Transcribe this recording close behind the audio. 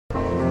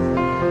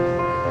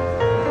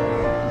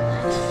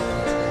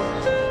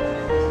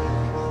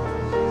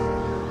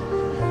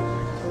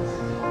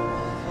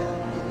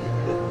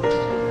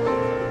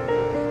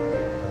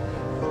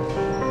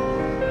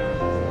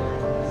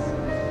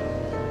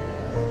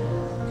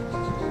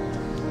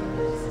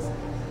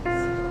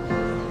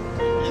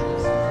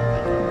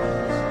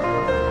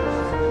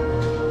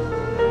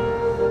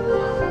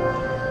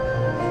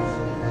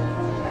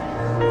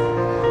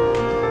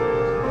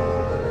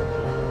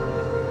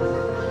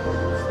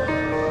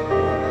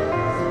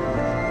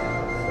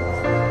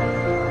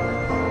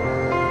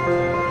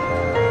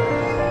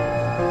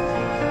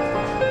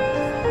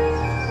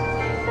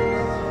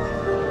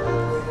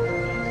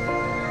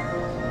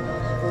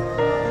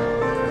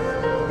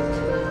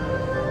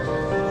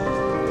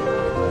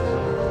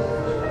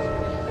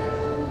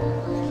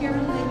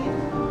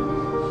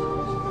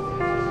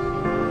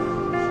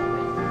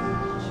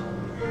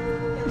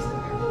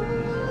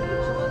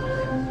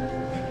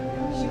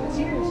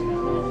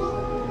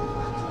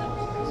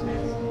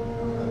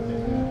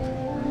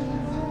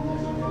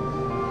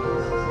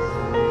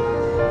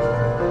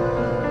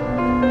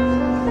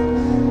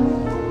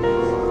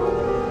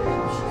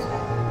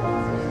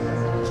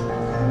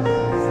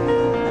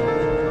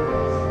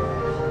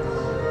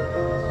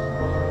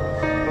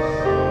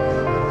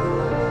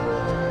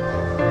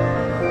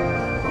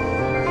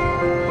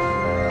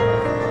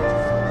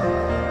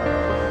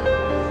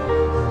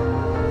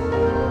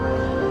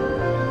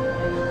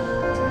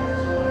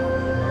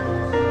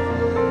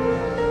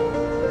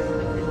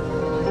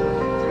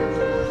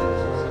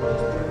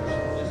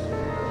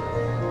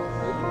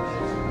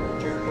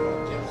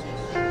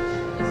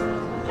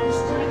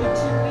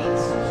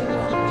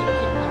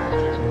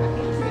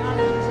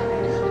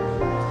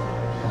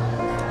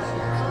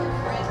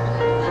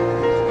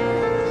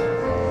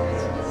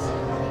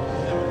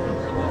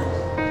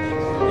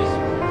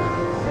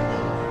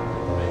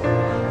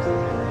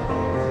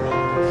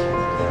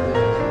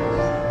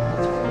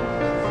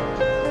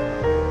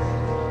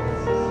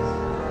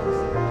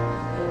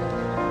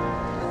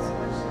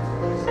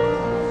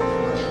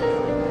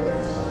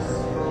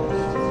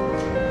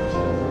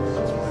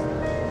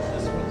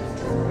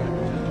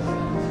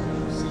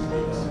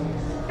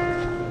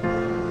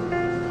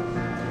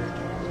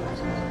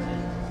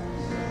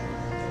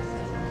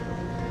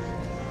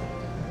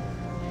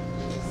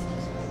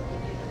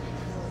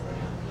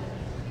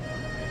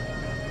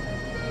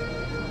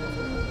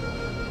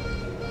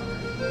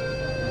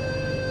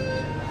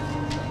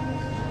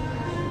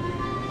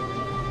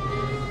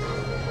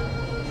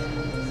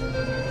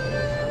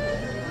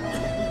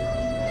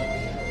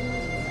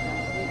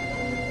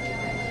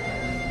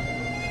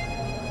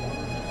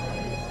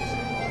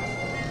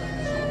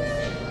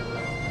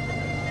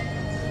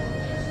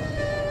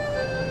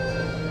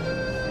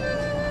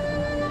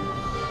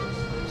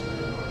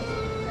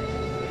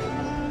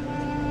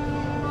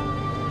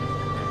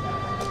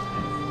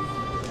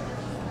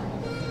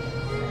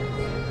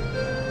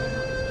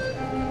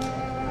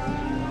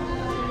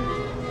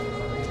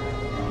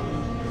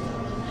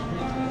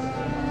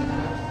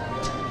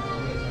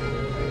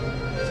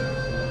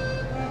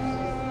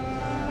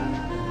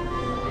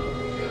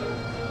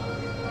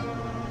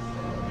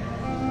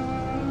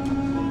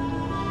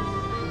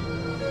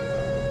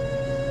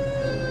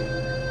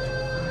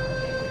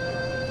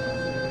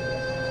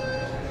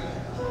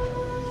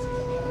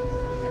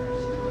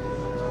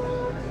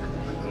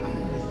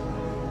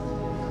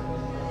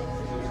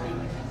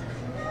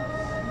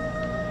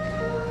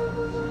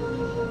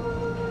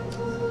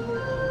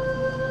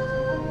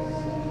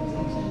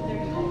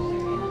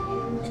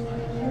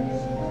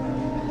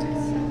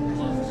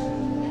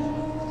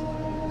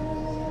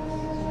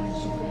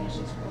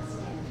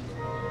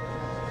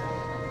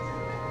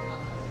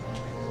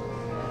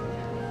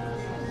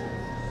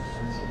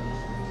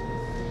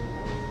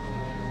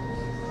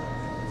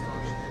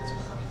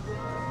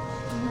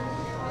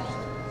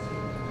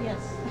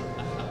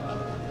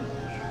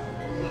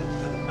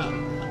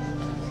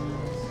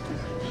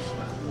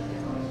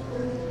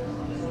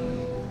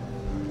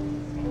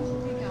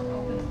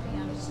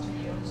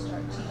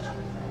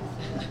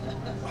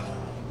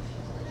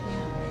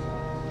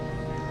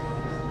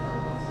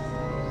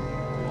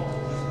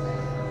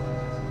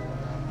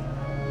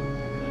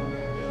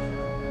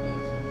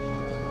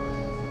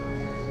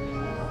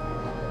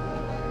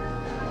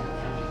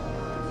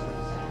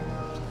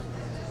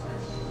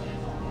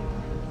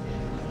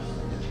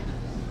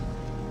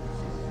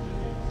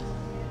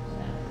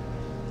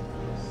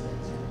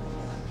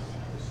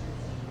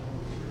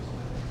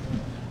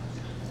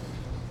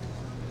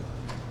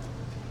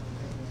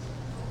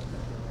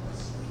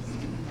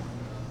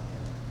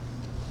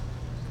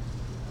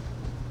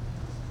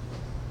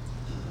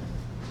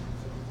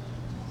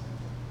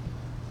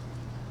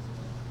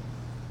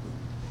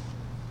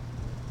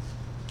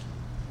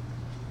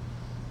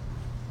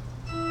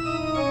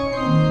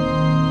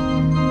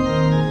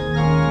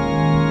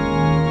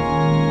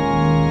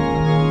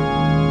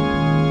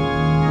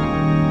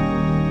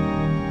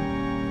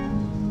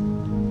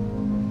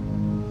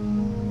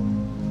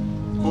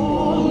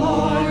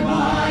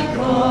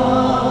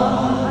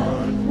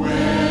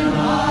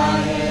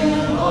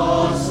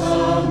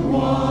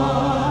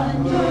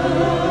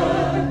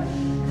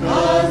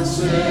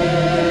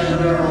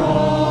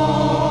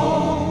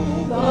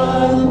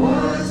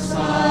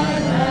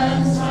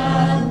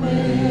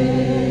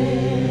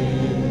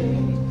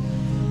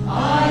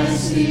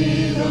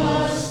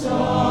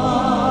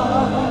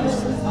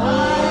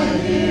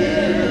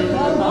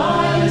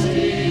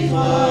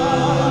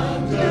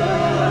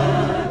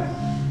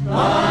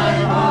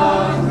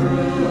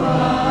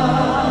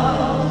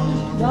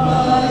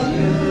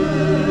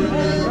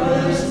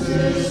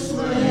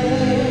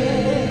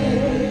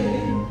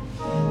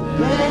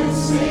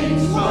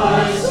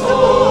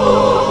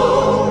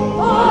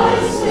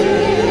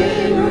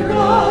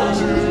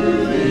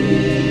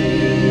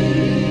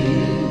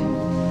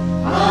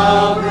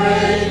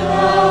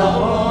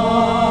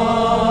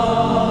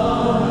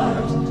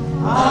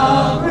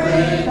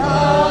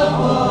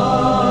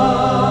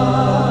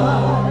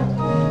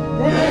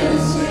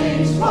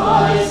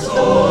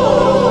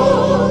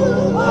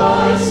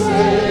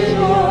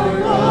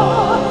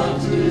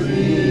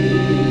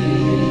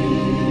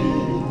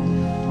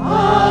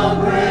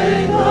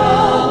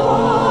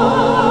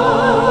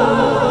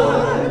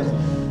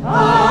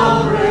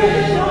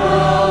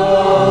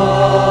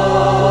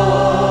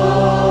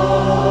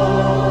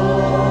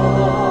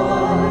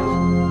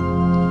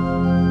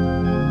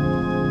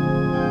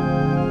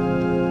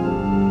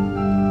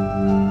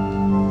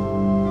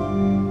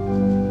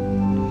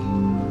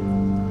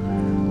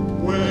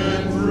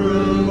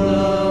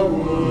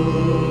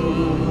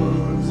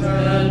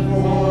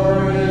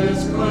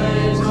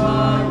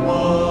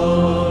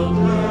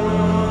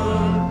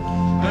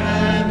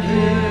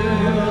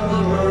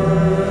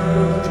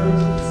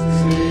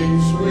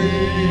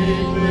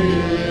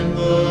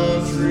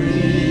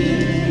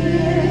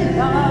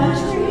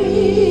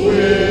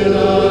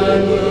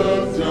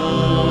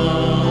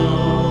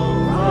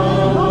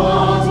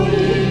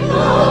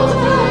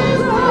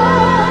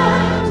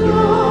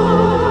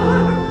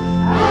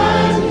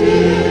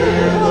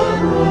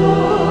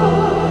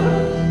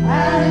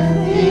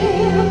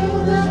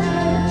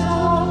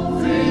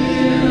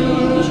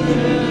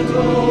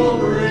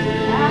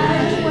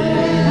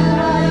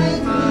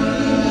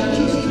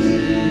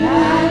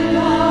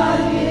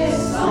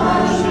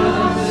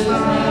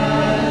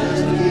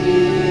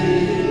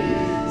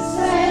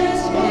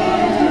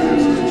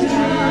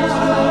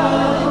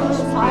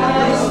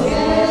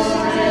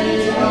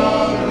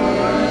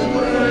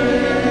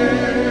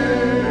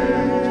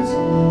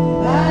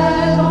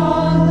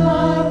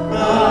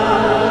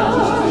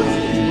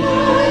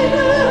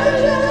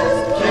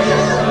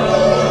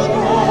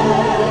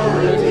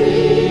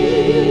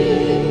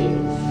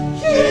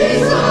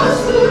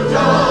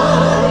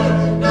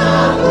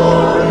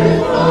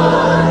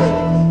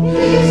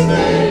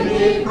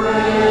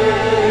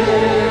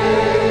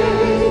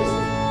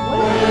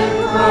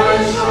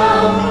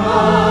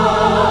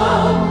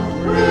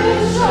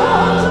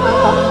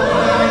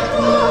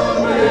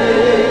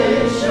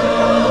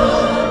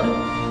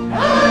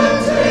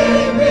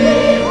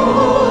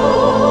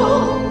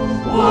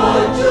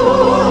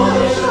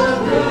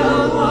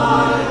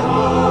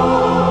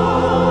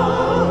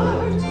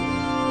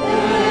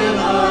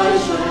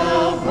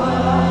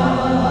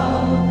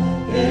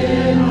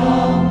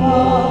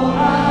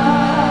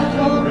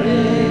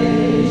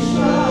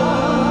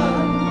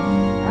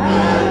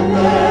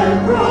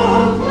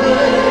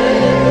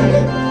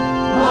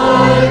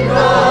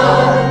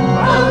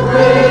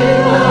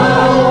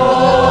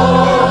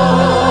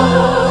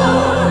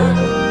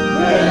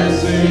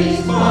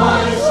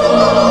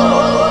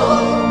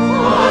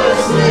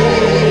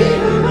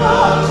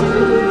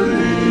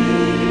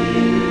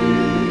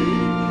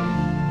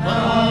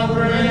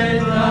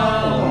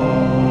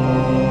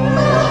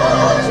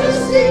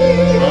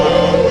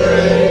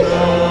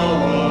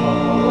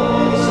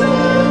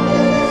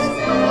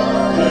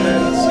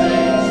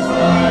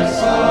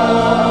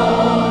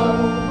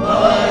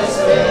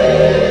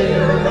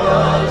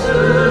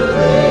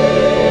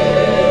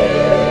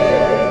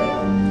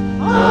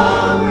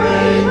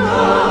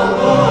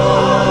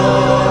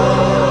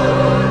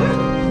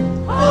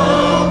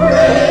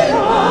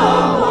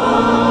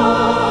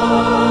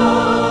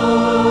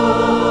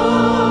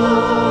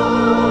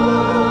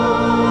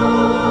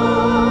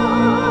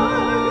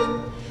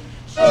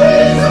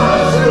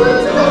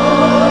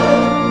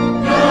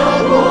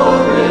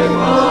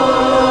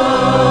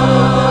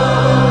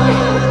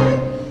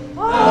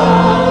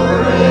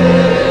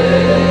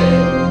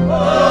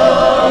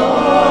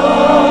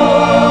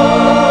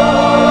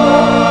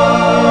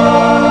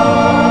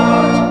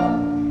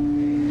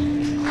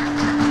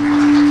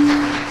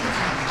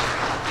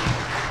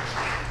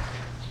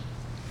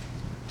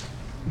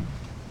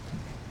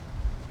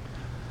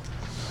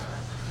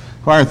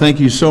Choir, thank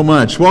you so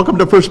much. Welcome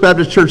to First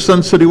Baptist Church,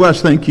 Sun City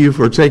West. Thank you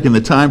for taking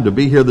the time to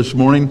be here this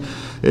morning.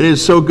 It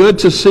is so good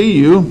to see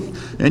you,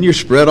 and you're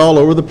spread all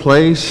over the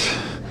place.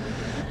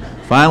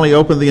 Finally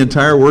opened the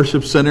entire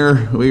worship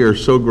center. We are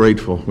so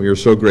grateful. We are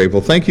so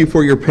grateful. Thank you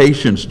for your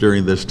patience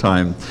during this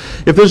time.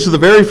 If this is the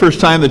very first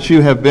time that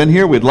you have been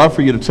here, we'd love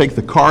for you to take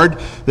the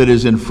card that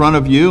is in front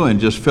of you and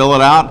just fill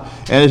it out.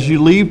 As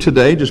you leave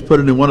today, just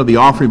put it in one of the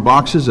offering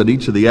boxes at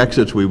each of the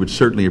exits. We would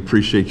certainly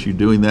appreciate you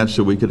doing that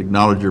so we could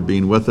acknowledge your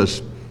being with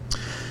us.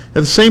 At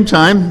the same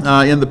time,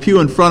 in the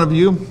pew in front of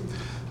you,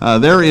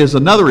 there is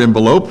another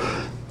envelope.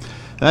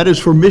 That is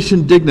for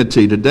Mission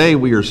Dignity. Today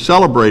we are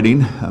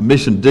celebrating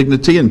Mission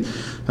Dignity, and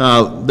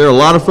there are a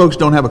lot of folks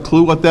don't have a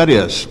clue what that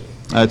is.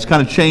 It's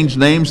kind of changed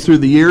names through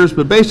the years,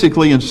 but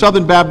basically in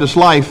Southern Baptist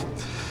life,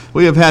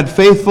 we have had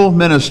faithful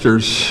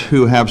ministers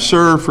who have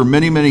served for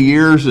many, many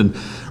years in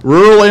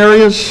rural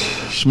areas,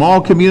 small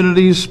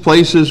communities,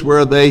 places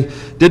where they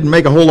didn't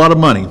make a whole lot of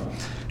money.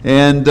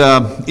 And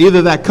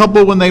either that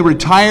couple when they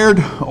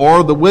retired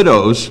or the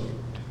widows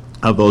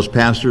of those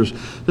pastors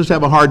just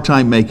have a hard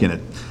time making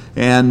it.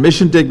 And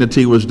Mission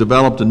Dignity was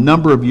developed a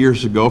number of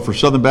years ago for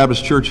Southern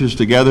Baptist churches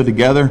to gather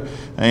together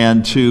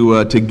and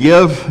to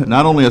give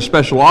not only a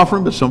special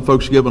offering, but some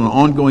folks give on an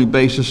ongoing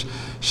basis,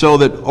 so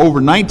that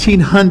over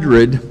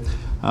 1,900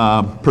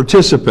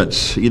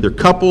 participants, either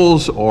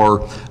couples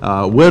or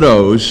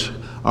widows,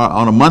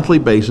 on a monthly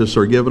basis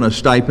are given a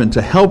stipend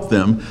to help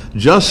them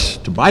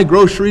just to buy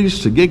groceries,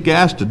 to get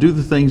gas, to do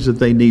the things that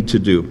they need to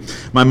do.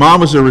 My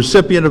mom was a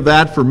recipient of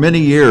that for many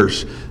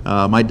years.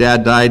 My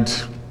dad died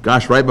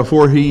right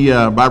before he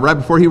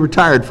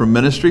retired from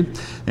ministry,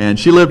 and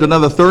she lived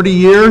another 30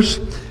 years,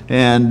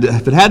 and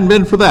if it hadn't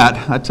been for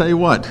that, I tell you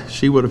what,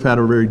 she would have had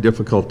a very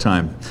difficult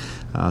time.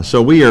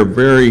 So we are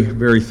very,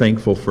 very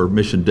thankful for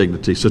Mission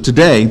Dignity. So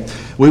today,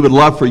 we would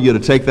love for you to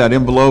take that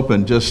envelope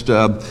and just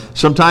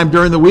sometime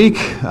during the week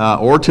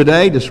or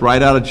today, just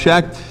write out a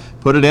check,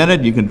 put it in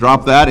it. You can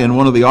drop that in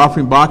one of the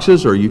offering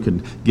boxes, or you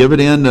can give it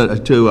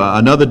in to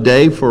another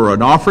day for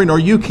an offering, or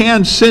you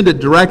can send it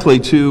directly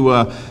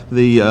to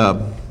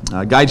the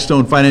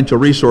Guidestone Financial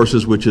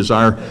Resources, which is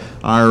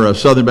our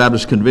Southern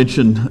Baptist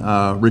Convention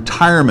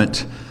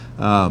retirement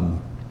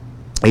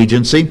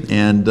agency,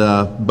 and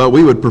but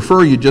we would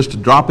prefer you just to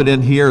drop it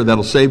in here.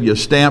 That'll save you a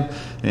stamp,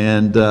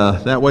 and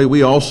that way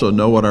we also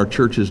know what our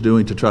church is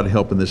doing to try to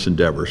help in this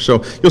endeavor.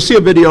 So you'll see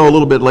a video a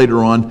little bit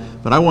later on,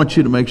 but I want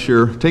you to make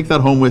sure, take that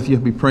home with you,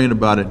 be praying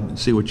about it, and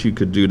see what you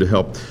could do to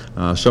help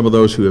some of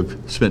those who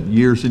have spent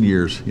years and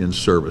years in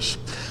service.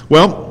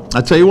 Well,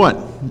 I tell you what,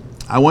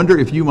 I wonder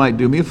if you might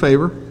do me a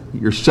favor.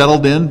 You're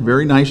settled in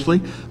very nicely.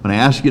 I'm going to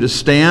ask you to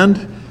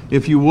stand,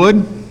 if you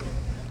would.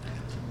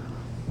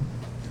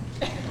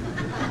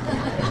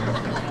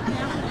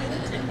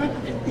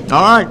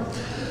 All right.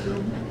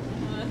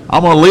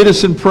 I'm going to lead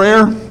us in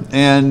prayer,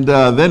 and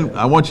then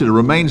I want you to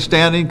remain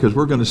standing because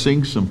we're going to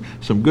sing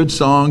some good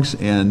songs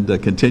and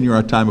continue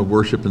our time of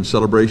worship and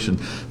celebration.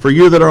 For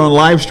you that are on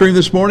live stream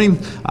this morning,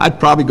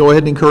 I'd probably go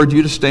ahead and encourage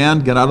you to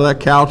stand, get out of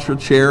that couch or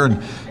chair,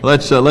 and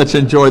let's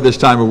enjoy this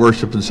time of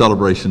worship and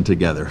celebration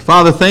together.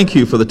 Father, thank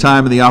you for the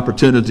time and the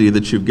opportunity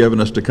that you've given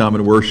us to come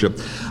and worship.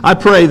 I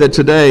pray that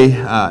today,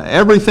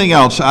 everything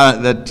else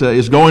that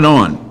is going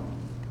on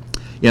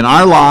in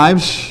our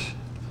lives,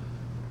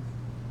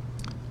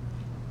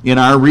 in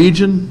our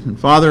region, and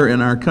Father, in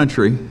our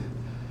country,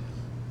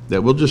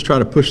 that we'll just try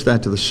to push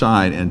that to the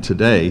side, and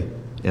today,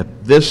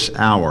 at this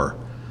hour,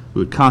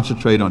 we would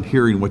concentrate on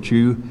hearing what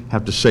you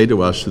have to say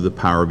to us through the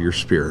power of your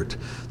Spirit.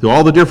 Through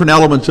all the different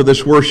elements of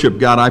this worship,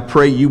 God, I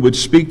pray you would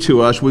speak to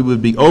us, we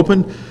would be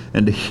open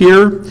and to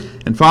hear,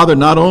 and Father,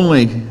 not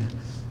only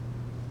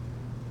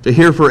to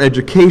hear for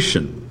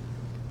education,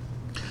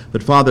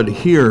 but Father, to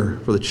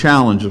hear for the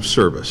challenge of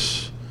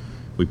service.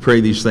 We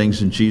pray these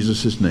things in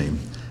Jesus' name.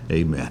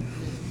 Amen.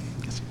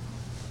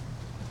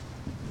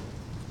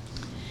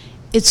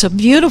 It's a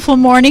beautiful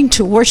morning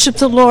to worship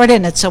the Lord,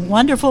 and it's a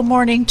wonderful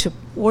morning to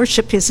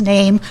worship his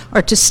name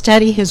or to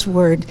study his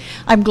word.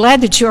 I'm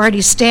glad that you're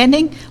already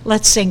standing.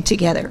 Let's sing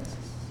together.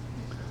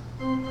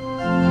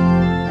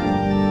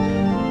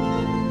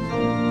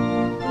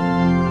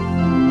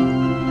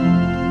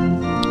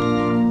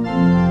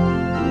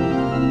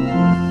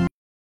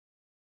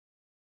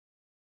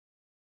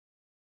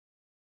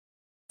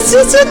 This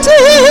is a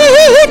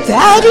day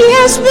that he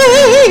has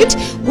made.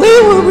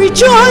 We will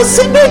rejoice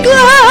and be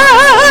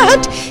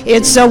glad.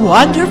 It's a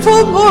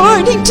wonderful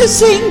morning to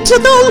sing to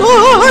the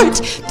Lord.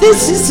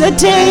 This is a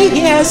day he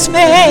has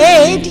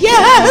made.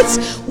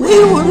 Yes, we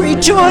will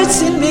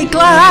rejoice and be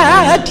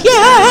glad.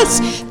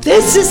 Yes,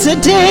 this is a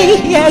day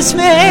he has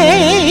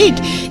made.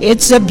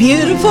 It's a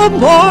beautiful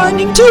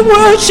morning to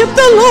worship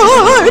the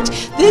Lord.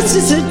 This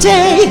is a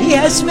day he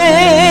has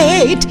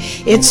made.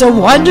 It's a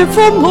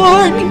wonderful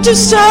morning to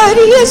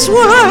study his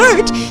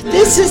word.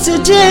 This is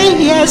a day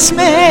he has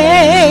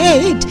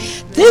made.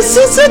 This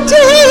is a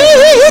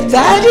day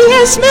that he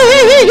has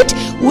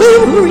made. we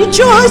will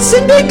rejoice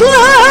and be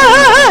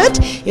glad.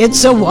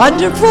 It's a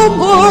wonderful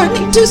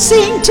morning to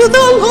sing to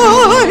the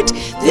Lord.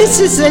 This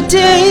is a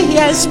day He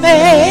has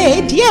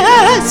made.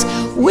 Yes,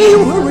 we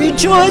will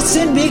rejoice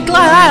and be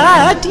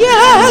glad.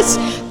 Yes,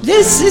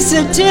 this is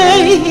a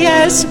day He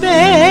has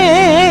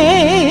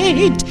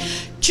made.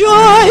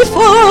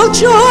 Joyful,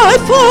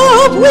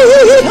 joyful, we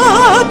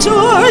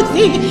adore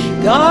Thee,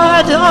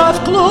 God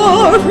of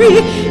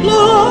glory,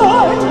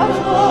 Lord of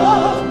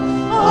love.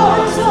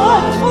 Hearts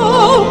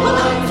unfold,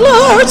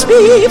 floors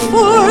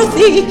before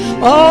Thee,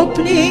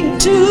 opening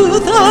to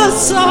the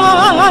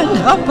sun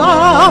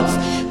above.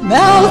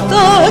 Melt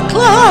the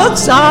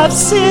clouds of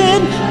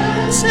sin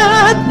and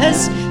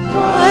sadness,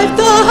 drive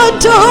the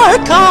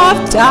dark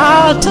of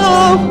doubt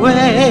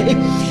away.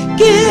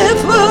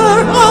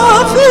 Giver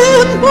of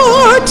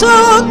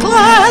immortal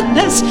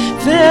gladness,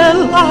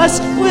 fill us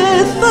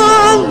with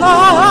the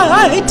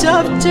light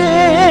of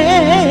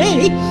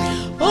day.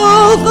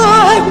 All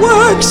Thy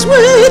works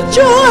with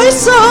joy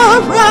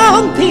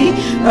surround Thee,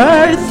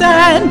 earth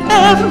and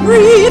heaven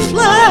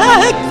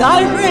reflect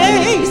Thy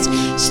rays.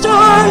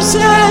 Stars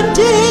and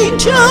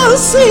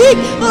angels sing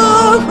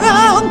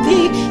around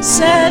Thee,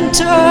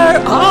 center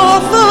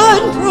of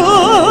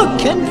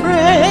unbroken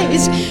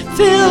praise.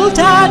 Field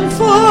and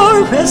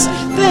forest,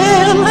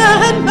 vale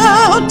and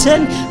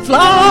mountain,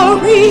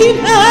 flowery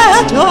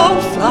meadow,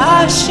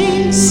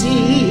 flashing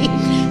sea,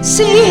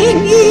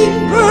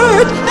 singing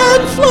bird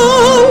and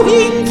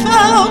flowing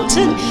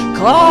fountain,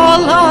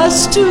 call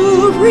us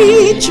to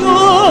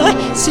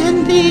rejoice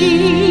in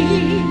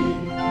Thee.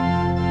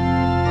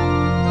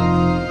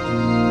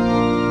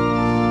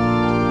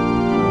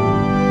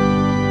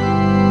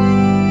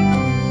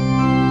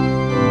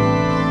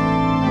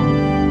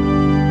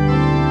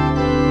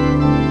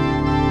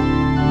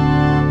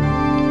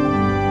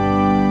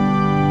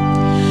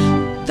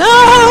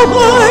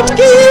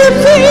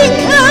 Giving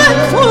and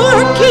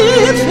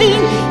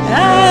forgiving,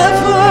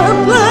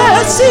 ever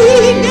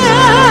blessing,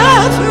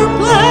 ever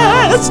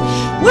blessed,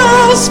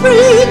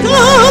 wellspring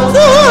of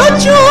the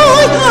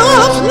joy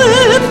of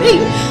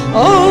living,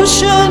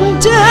 ocean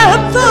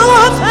depth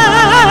of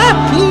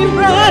happy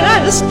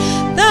rest.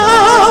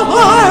 Thou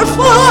our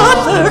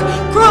Father,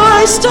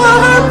 Christ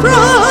our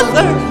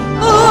brother,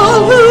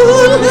 all who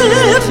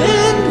live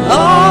in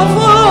love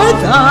are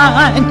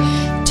Thine.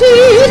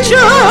 Teach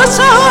us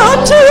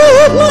how to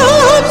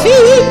love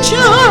each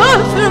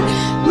other,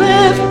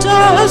 lift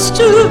us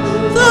to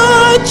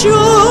the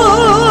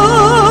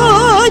joy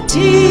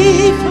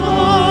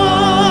divine.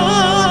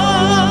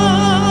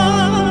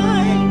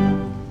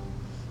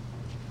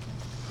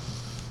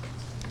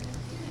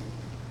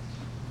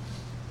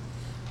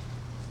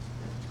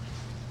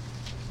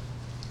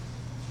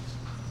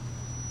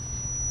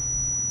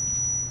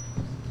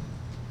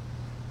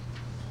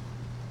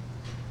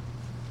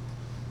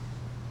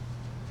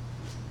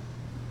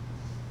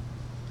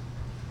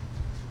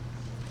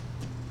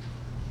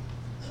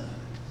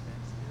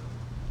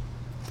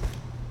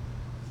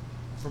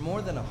 For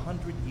more than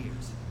 100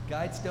 years,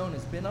 Guidestone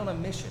has been on a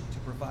mission to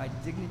provide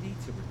dignity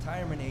to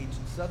retirement-age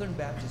Southern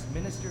Baptist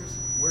ministers,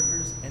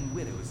 workers, and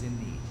widows in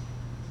need.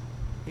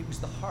 It was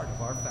the heart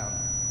of our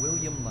founder,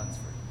 William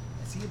Lunsford,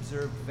 as he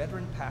observed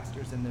veteran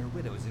pastors and their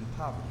widows in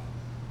poverty,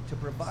 to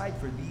provide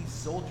for these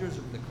soldiers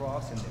of the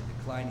cross in their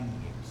declining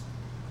years.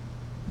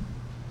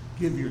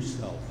 Give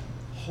yourself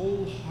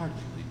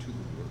wholeheartedly to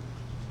the work.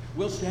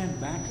 We'll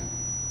stand back.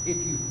 If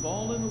you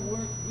fall in the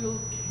work, we'll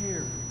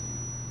care for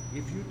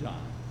you. If you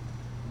die,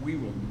 we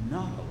will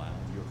not allow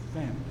your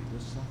family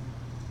to suffer.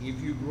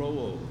 If you grow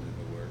old in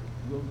the work,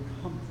 we'll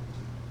comfort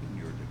you in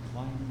your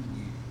declining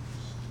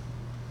years.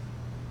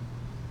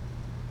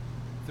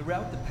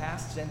 Throughout the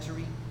past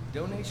century,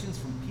 donations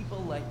from people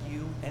like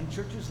you and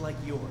churches like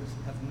yours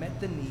have met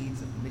the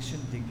needs of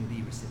Mission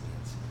Dignity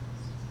recipients.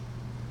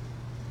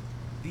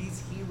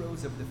 These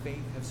heroes of the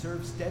faith have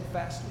served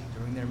steadfastly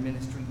during their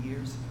ministry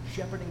years,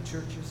 shepherding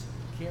churches,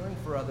 caring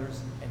for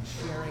others, and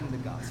sharing the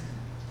gospel.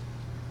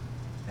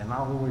 And I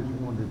always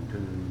wanted to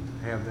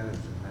have that as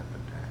an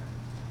epitaph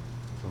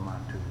for my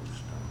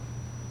tombstone.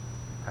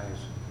 Passing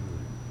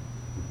through,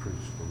 who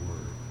preached the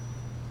word.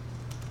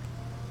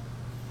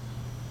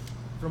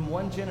 From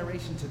one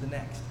generation to the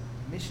next,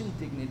 Mission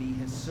Dignity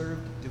has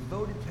served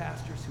devoted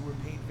pastors who were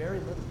paid very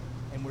little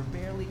and were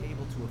barely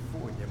able to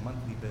afford their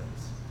monthly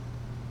bills.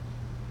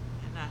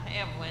 And I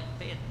have went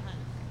bed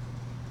hungry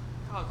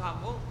because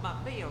I want my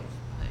bills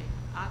paid.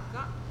 I've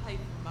got to pay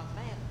for my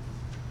medicine.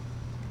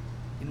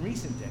 In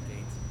recent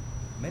decades,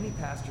 many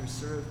pastors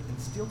served and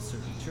still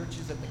serve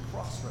churches at the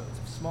crossroads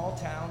of small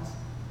towns,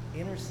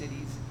 inner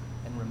cities,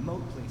 and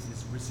remote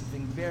places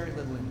receiving very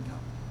little income.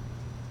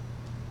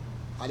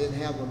 I didn't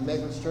have a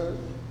mega church,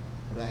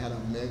 but I had a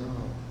mega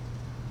home.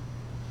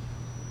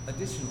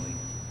 Additionally,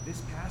 this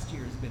past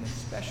year has been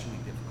especially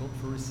difficult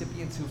for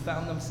recipients who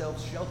found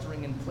themselves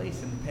sheltering in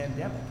place in the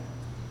pandemic,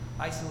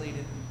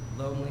 isolated,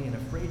 lonely, and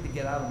afraid to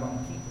get out among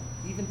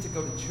people, even to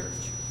go to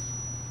church.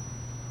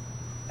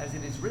 As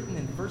it is written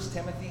in 1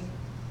 Timothy,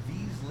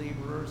 these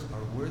laborers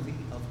are worthy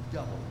of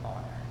double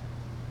honor.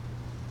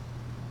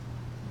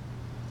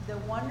 The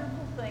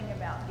wonderful thing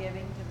about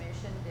giving to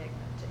Mission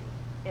Dignity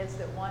is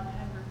that 100%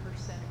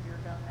 of your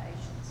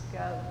donations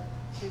go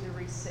to the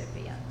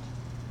recipient.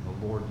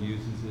 The Lord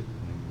uses it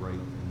in a great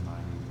and mighty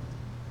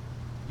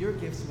way. Your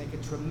gifts make a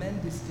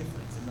tremendous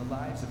difference in the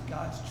lives of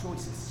God's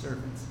choicest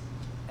servants,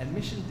 and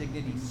Mission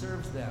Dignity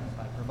serves them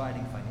by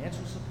providing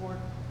financial support,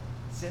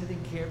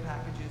 sending care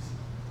packages,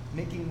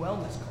 making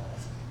wellness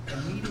calls,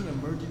 and meeting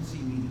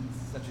emergency needs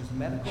such as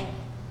medical,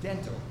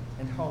 dental,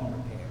 and home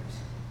repairs.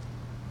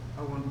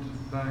 I want to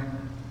thank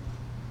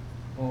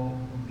all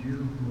of you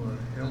who are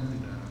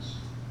helping us.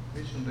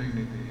 Mission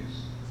Dignity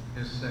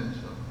is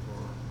essential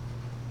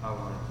for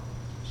our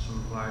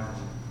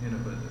survival in a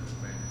better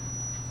way.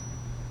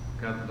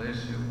 God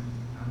bless you,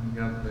 and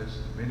God bless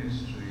the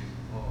ministry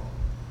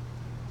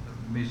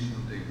of Mission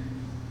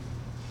Dignity.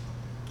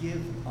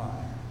 Give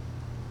honor.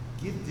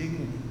 Give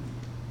dignity.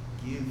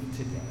 Give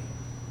today.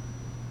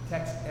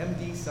 Text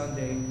MD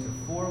Sunday to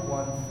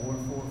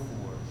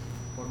 41444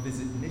 or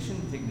visit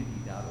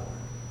missiondignity.org.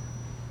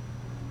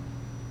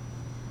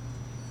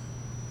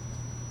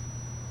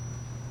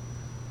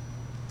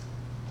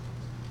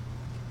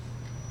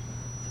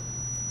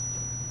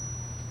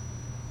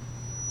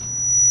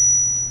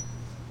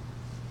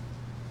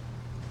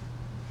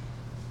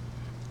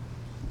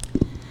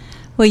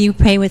 Will you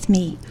pray with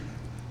me?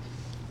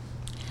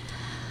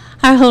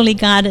 Our holy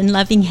God and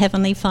loving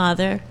Heavenly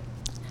Father,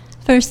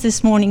 first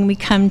this morning we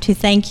come to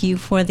thank you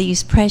for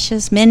these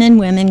precious men and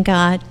women,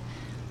 God,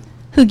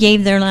 who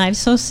gave their lives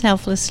so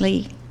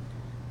selflessly,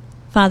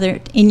 Father,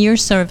 in your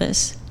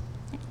service.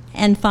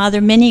 And Father,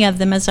 many of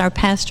them, as our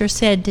pastor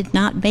said, did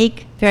not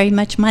make very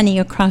much money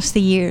across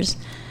the years.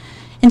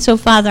 And so,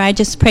 Father, I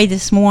just pray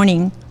this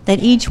morning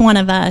that each one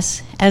of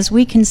us, as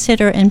we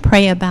consider and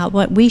pray about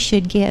what we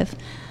should give,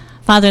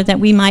 Father, that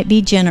we might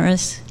be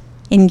generous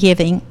in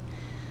giving,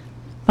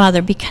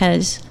 Father,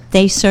 because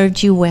they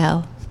served you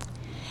well.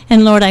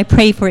 And Lord, I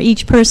pray for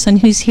each person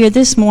who's here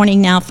this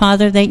morning now,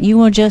 Father, that you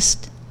will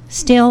just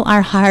still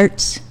our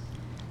hearts,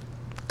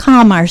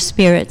 calm our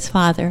spirits,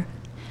 Father.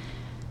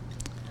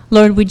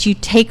 Lord, would you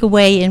take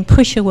away and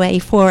push away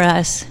for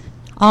us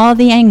all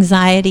the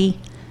anxiety,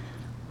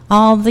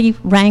 all the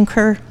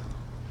rancor,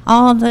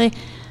 all the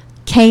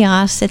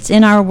chaos that's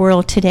in our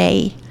world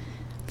today.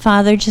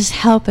 Father, just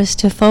help us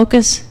to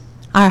focus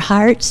our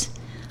hearts,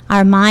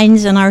 our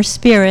minds, and our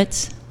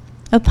spirits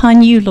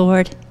upon you,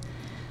 Lord.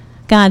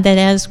 God, that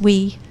as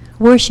we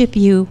worship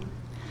you,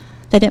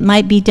 that it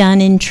might be done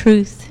in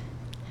truth.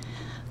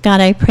 God,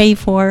 I pray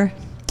for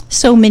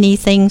so many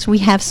things. We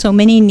have so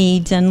many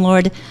needs, and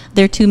Lord,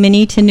 they're too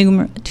many,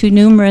 too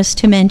numerous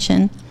to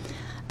mention.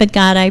 But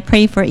God, I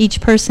pray for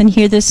each person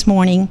here this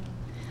morning.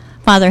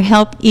 Father,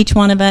 help each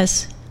one of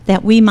us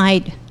that we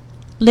might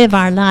live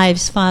our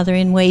lives, Father,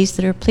 in ways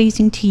that are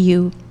pleasing to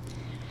you.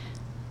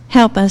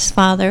 Help us,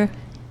 Father,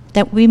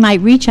 that we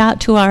might reach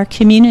out to our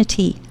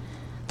community.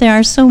 There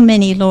are so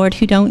many, Lord,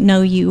 who don't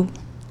know you.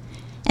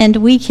 And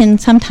we can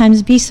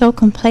sometimes be so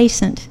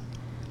complacent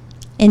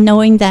in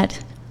knowing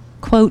that,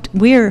 quote,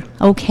 we're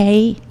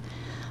okay,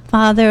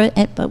 Father,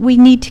 but we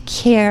need to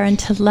care and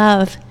to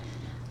love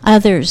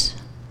others.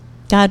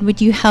 God,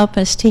 would you help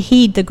us to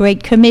heed the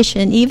Great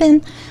Commission?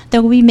 Even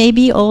though we may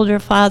be older,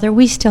 Father,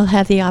 we still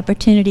have the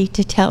opportunity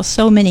to tell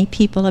so many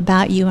people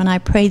about you, and I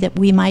pray that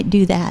we might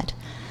do that.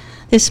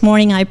 This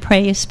morning I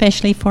pray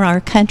especially for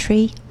our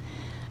country.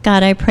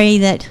 God, I pray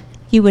that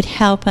you would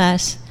help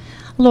us,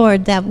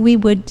 Lord, that we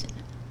would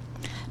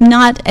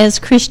not as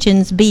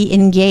Christians be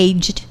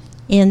engaged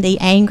in the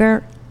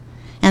anger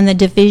and the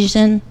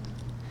division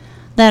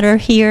that are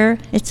here.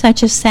 It's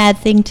such a sad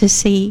thing to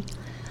see.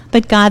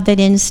 But God, that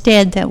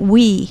instead that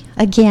we,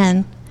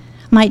 again,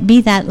 might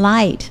be that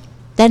light,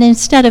 that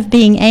instead of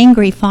being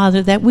angry,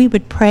 Father, that we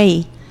would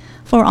pray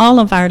for all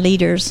of our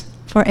leaders,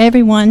 for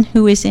everyone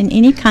who is in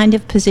any kind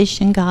of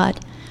position,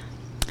 God,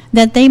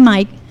 that they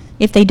might,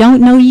 if they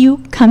don't know you,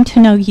 come to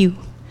know you,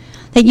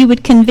 that you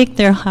would convict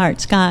their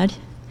hearts, God.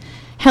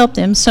 Help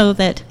them so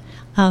that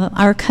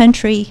our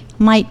country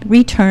might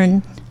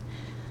return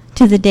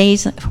to the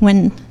days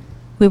when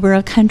we were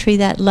a country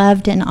that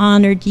loved and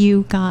honored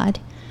you,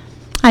 God.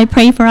 I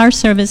pray for our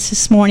service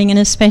this morning, and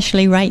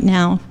especially right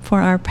now for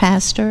our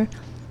pastor.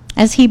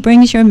 As he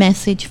brings your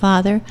message,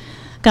 Father,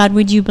 God,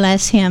 would you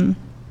bless him?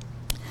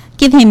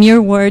 Give him your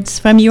words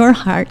from your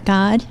heart,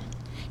 God.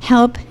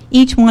 Help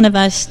each one of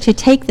us to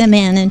take them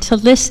in and to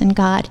listen,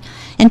 God,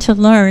 and to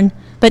learn,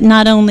 but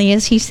not only,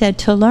 as he said,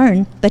 to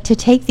learn, but to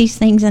take these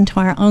things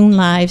into our own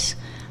lives,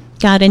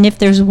 God. And if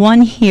there's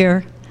one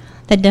here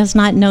that does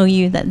not know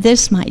you, that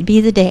this might be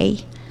the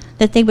day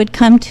that they would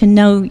come to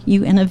know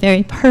you in a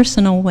very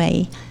personal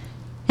way,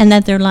 and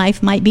that their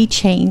life might be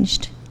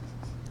changed.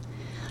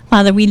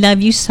 Father, we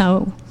love you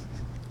so.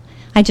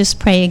 I just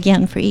pray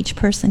again for each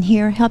person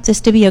here. Help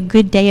this to be a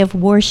good day of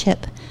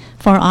worship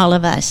for all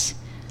of us.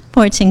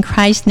 For it's in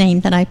Christ's name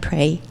that I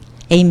pray.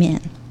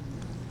 Amen.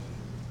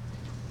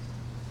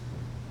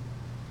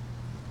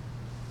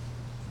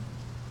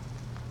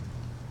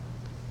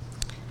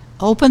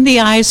 Open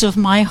the eyes of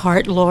my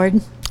heart,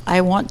 Lord.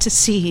 I want to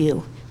see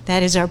you.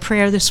 That is our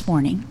prayer this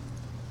morning.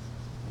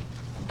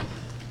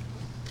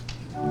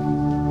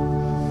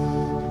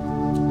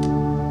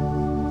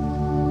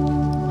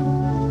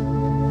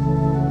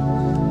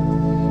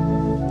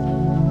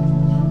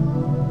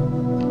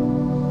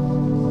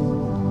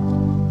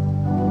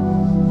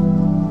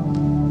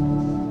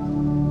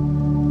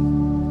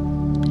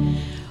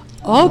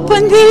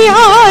 Open the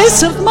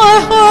eyes of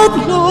my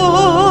heart,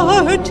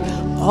 Lord.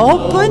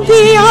 Open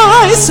the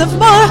eyes of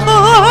my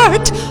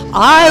heart.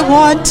 I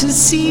want to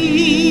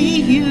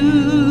see you.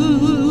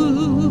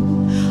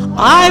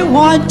 I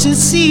want to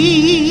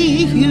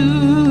see you.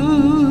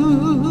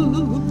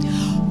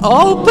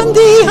 Open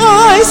the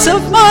eyes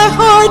of my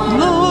heart,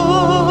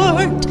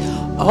 Lord.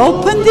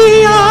 Open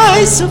the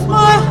eyes of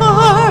my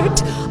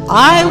heart.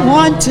 I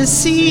want to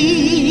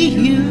see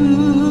you.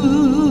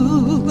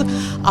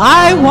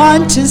 I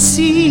want to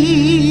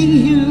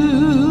see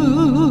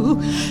you.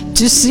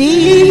 To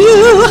see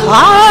you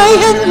high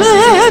and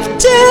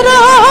lifted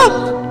up,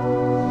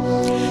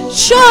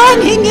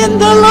 shining in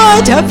the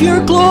light of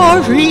your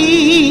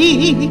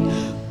glory.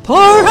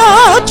 Pour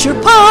out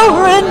your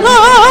power and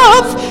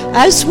love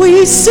as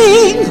we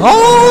sing,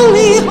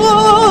 holy,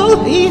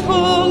 holy,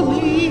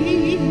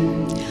 holy.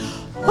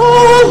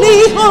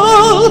 Holy,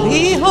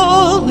 holy,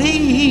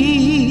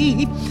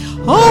 holy.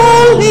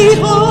 Holy,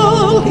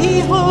 holy,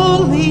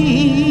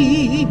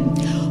 holy.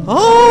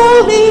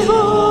 Holy,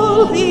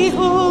 holy,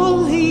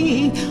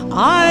 holy.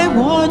 I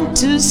want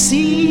to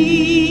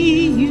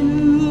see you.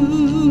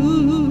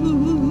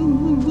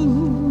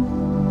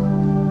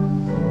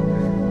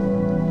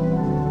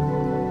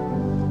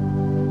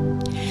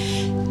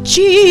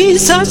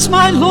 Jesus,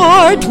 my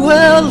Lord,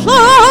 will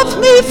love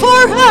me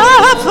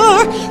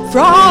forever.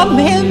 From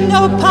him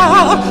no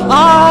power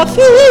of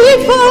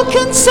evil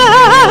can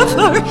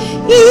sever.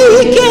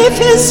 He gave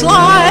his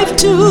life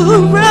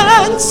to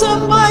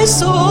ransom my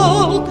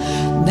soul.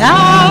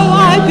 Now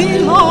I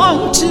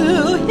belong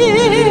to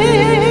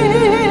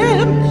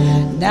him.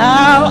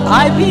 Now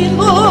I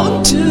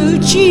belong to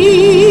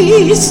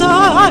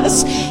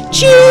Jesus.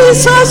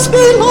 Jesus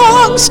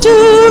belongs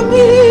to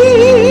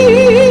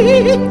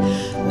me.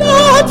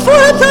 Not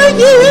for the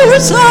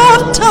years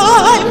of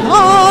time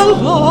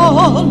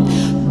alone,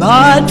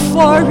 but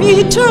for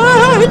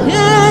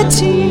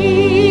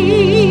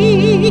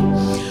eternity.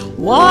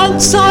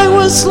 Once I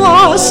was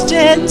lost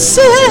in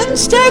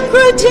sin's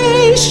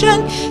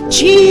degradation.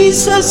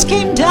 Jesus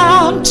came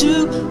down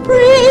to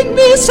bring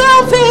me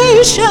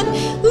salvation,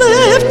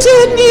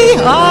 lifted me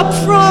up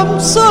from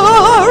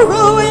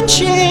sorrow and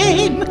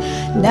shame.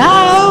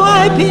 Now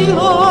I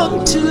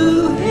belong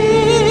to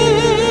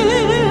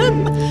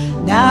him.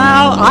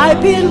 Now I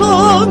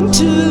belong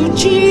to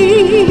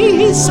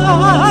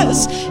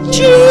Jesus.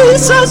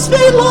 Jesus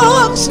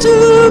belongs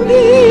to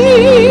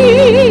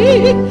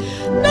me.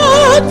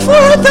 Not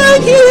for the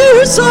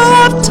years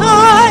of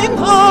time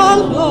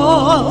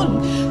alone,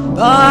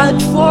 but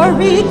for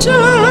eternity.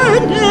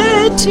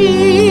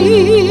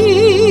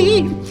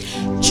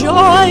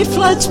 Joy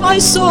floods my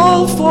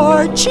soul,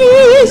 for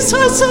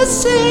Jesus has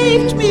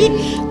saved me,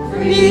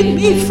 freed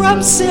me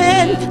from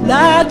sin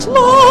that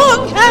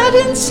long had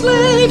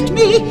enslaved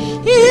me.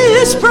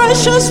 His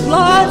precious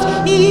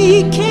blood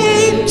he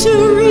came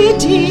to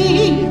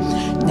redeem.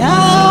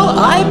 Now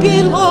I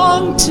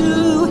belong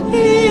to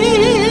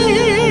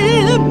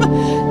him.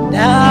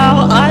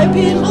 Now I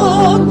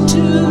belong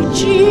to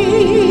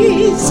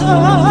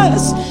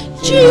Jesus.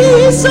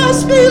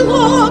 Jesus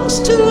belongs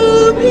to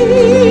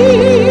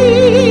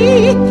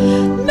me.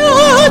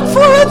 Not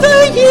for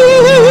the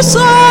years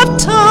of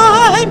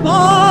time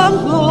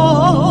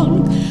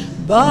alone,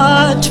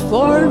 but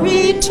for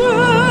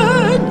eternity.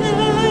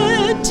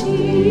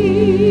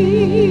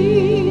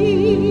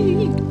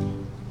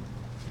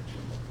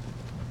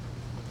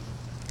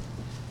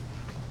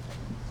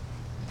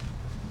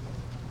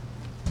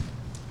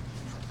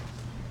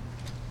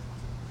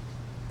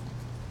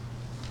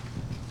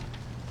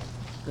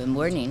 Good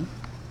morning.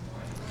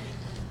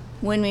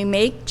 When we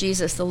make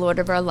Jesus the Lord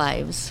of our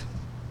lives,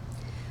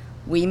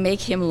 we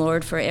make him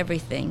Lord for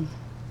everything.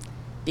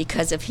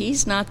 Because if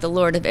he's not the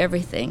Lord of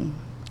everything,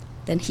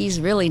 then he's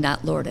really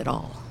not Lord at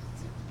all.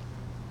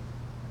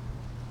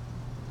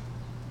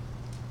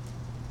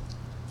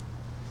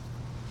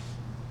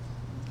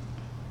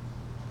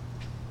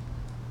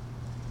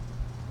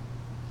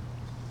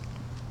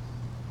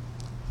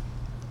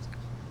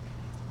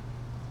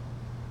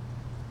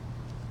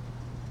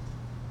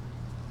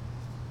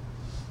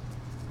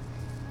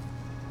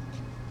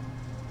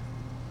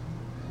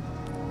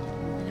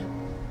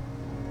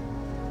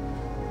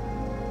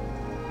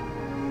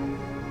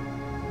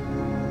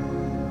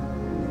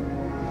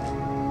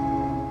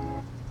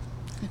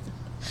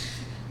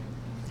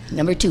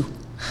 Number 2.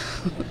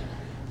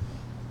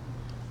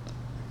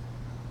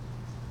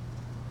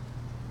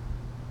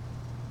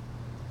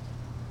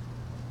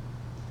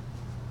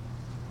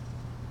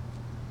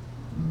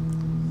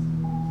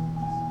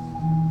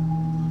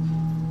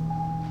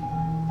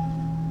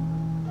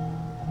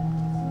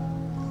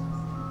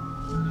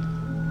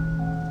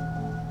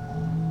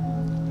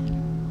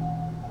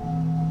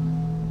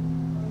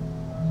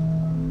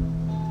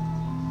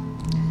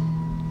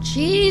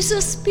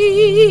 Jesus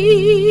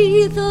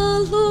be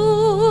the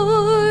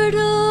Lord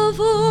of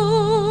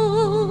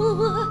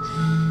all.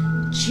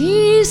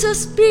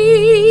 Jesus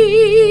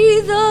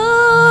be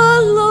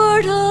the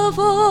Lord of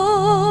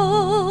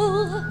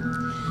all.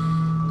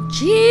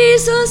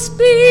 Jesus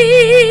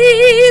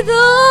be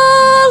the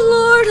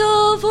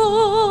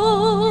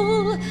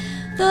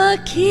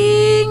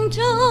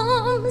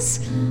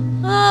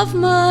of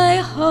my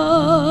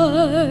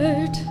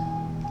heart.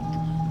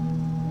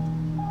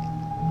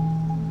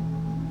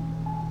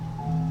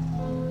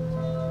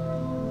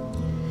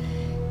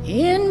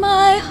 In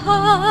my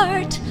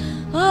heart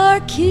are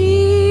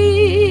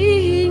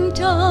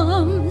kingdoms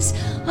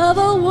of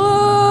a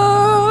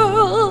world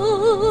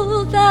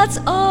that's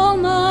all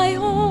my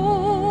own.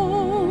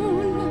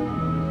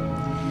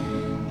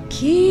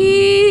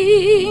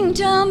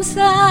 Kingdoms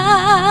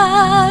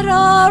that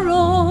are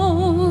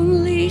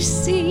only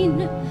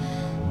seen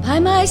by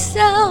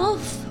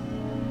myself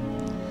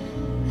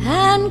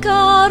and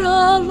God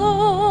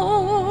alone.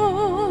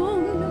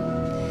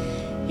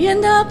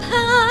 In the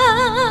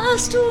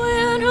past,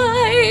 when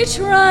I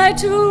tried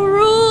to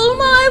rule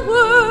my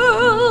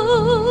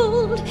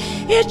world,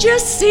 it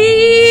just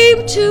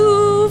seemed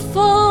to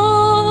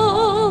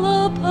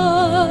fall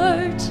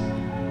apart.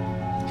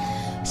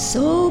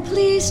 So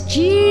please,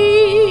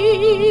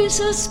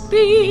 Jesus,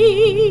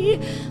 be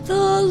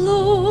the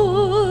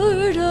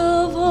Lord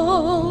of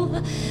all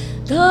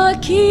the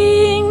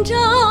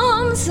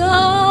kingdoms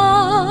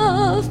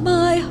of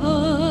my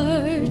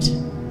heart.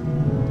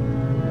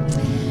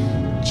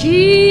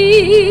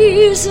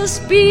 Jesus,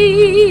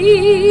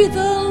 be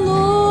the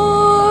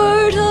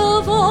Lord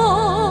of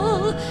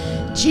all.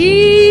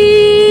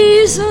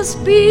 Jesus,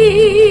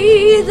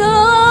 be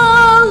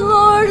the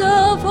Lord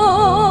of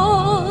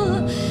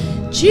all.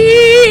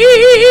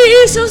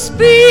 Jesus,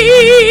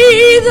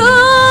 be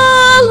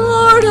the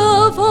Lord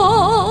of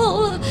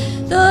all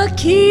the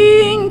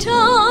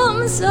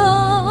kingdoms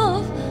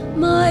of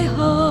my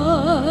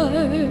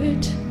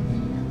heart.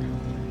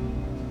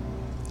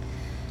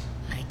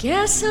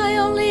 Guess I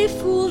only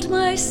fooled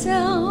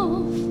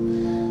myself,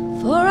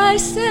 for I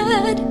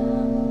said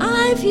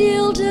I've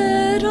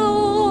yielded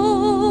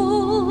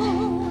all.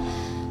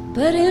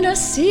 But in a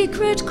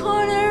secret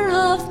corner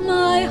of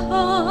my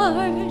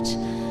heart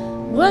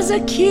was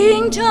a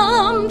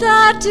kingdom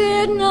that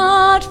did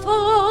not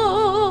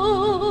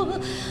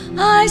fall.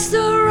 I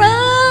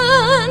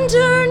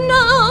surrender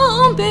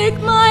now, make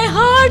my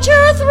heart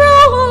your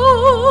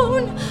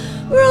throne.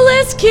 Rule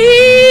its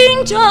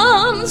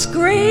kingdoms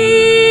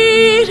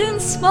great and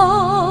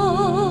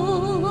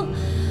small.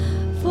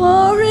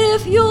 For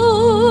if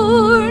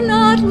you're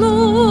not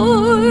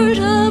Lord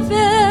of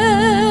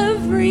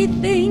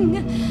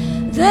everything,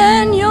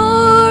 then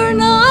you're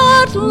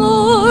not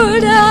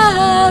Lord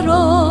at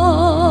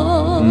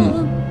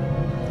all.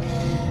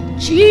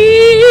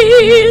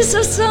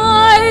 Jesus,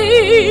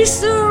 I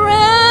surrender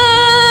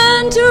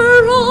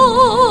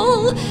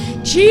all.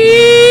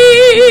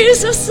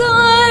 Jesus,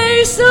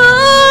 I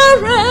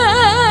surrender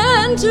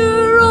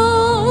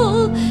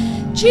all.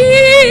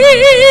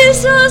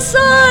 Jesus,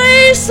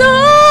 I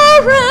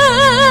surrender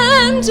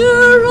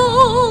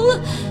all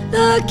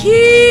the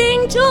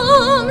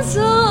kingdoms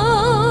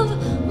of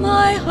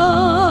my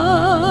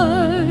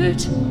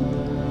heart.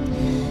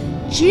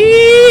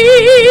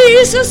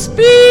 Jesus,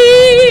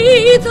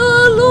 be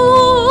the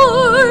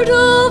Lord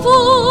of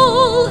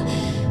all.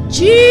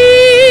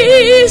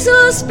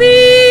 Jesus,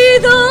 be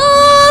the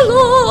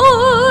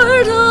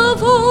Lord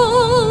of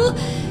all.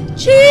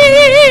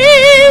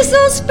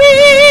 Jesus, be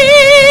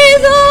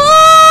the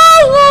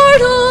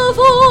Lord of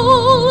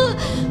all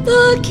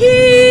the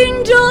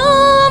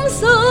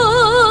kingdoms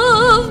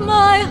of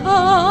my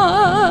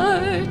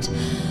heart.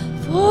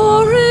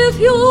 For if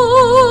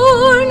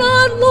you're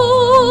not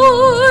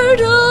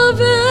Lord of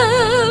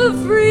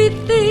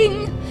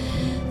everything,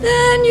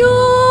 then you're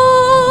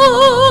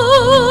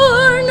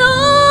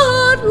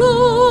not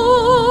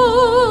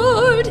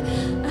Lord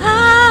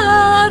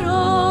at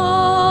all.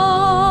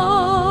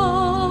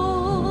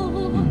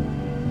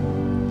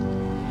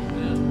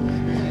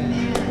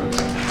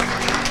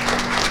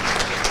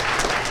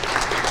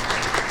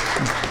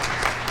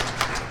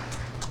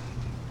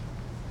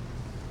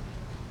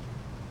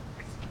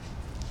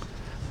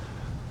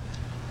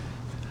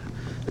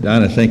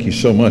 Dinah, thank you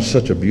so much.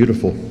 Such a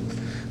beautiful,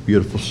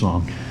 beautiful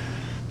song.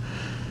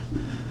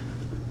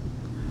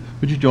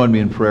 Would you join me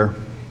in prayer?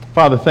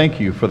 Father, thank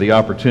you for the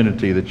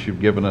opportunity that you've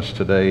given us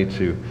today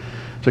to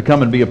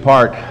come and be a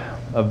part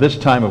of this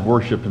time of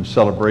worship and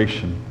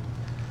celebration.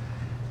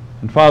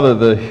 And Father,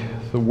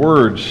 the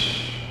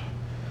words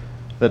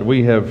that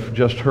we have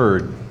just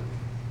heard,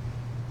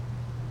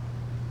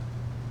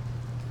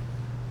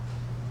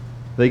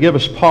 they give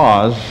us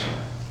pause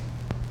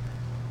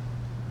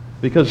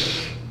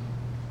because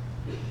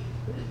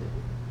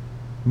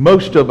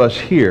most of us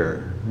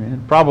here,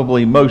 and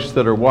probably most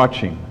that are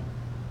watching,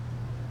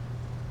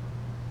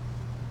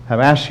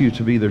 have asked you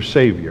to be their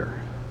Savior.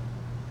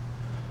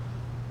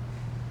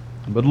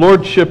 But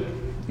Lordship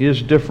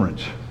is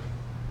different.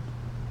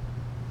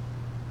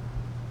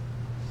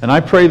 And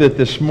I pray that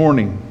this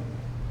morning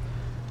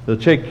they'll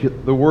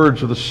take the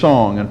words of the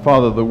song and,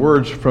 Father, the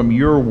words from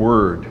your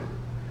word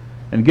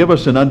and give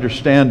us an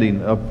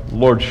understanding of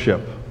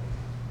Lordship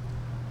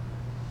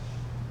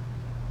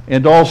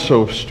and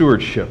also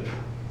stewardship.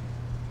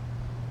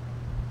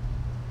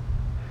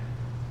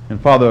 And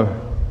Father,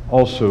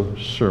 also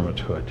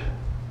servanthood.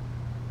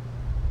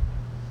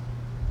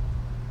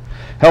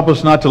 Help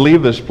us not to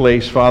leave this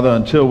place, Father,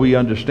 until we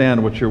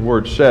understand what your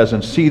word says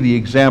and see the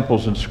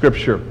examples in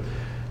Scripture.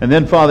 And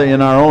then, Father,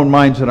 in our own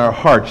minds and our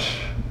hearts,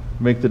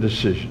 make the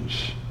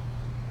decisions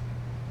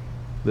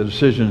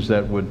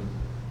that would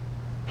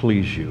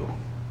please you.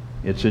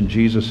 It's in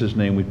Jesus'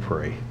 name we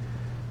pray.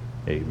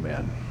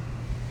 Amen.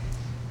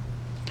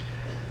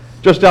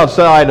 Just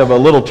outside of a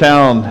little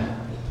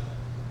town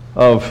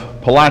of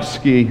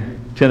Pulaski,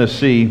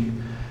 Tennessee,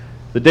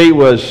 the date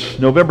was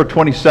November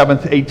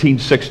 27th,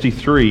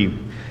 1863.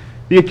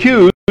 The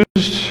accused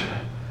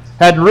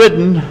had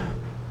ridden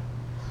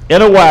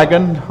in a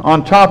wagon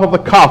on top of a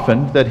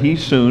coffin that he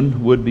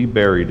soon would be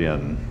buried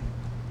in.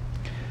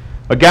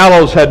 A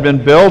gallows had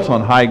been built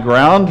on high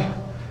ground,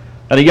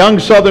 and a young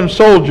Southern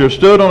soldier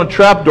stood on a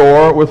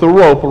trapdoor with a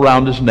rope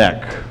around his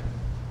neck.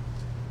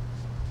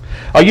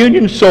 A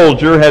Union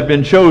soldier had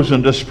been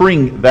chosen to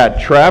spring that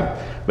trap,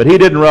 but he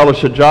didn't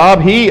relish the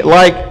job. He,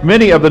 like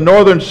many of the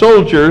Northern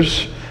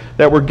soldiers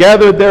that were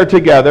gathered there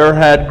together,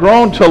 had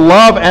grown to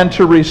love and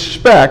to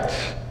respect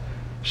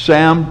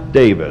Sam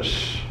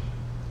Davis.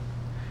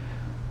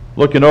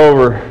 Looking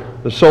over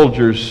the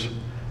soldiers,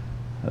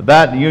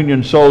 that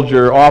Union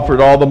soldier offered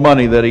all the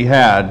money that he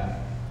had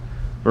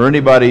for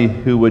anybody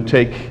who would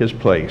take his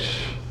place,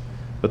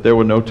 but there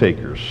were no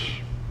takers.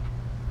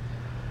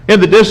 In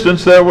the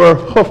distance, there were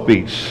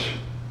hoofbeats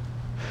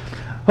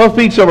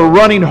of a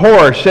running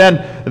horse, and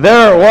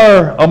there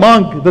were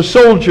among the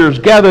soldiers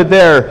gathered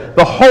there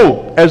the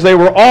hope, as they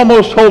were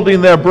almost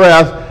holding their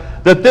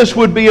breath, that this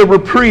would be a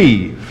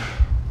reprieve.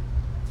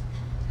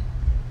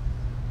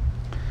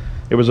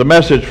 It was a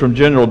message from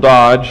General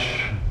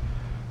Dodge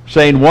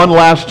saying one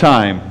last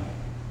time,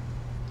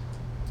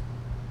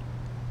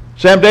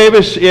 Sam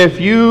Davis,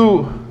 if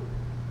you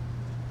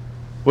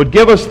would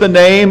give us the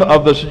name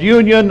of this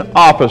Union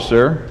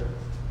officer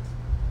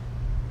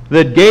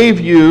that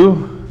gave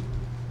you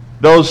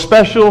those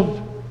special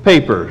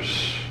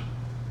papers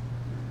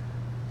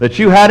that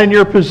you had in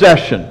your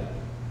possession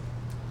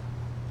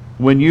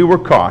when you were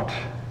caught,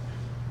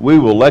 we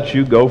will let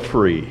you go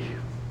free.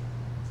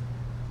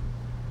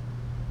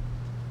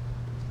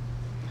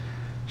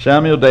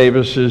 Samuel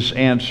Davis's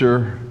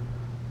answer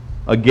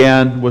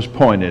again was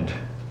pointed.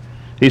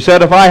 He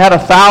said, if I had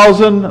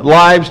 1,000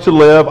 lives to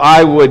live,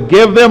 I would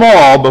give them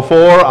all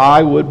before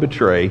I would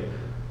betray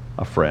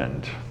a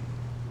friend.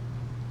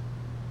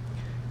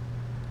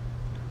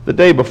 The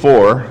day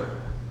before,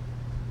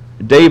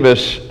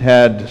 Davis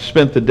had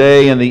spent the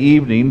day and the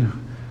evening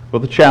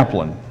with a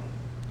chaplain.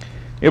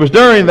 It was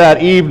during that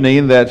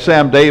evening that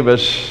Sam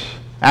Davis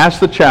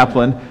asked the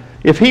chaplain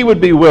if he would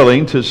be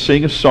willing to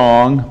sing a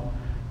song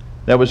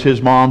that was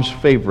his mom's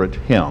favorite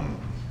hymn.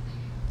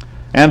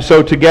 And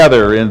so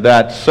together in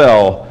that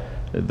cell,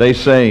 they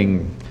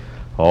sang,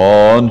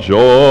 on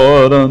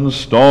Jordan's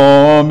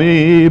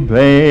stormy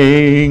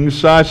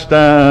banks I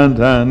stand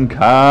and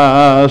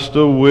cast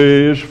a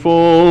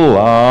wishful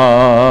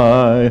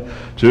eye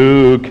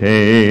to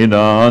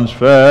Canaan's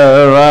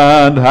fair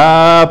and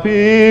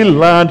happy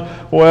land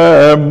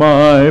where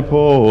my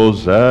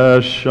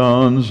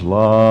possessions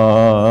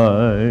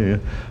lie.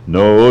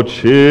 No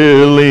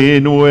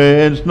chilling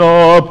winds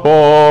nor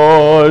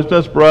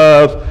poisonous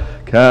breath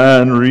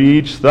can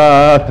reach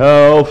that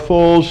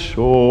healthful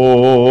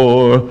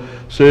shore.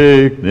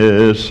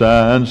 Sickness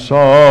and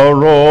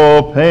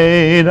sorrow,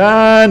 pain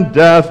and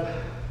death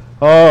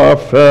are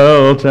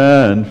felt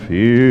and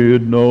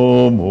feared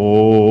no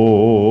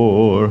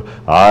more.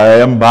 I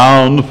am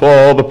bound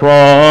for the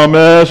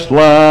promised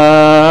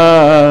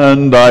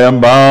land. I am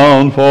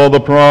bound for the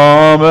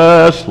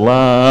promised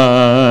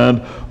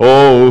land.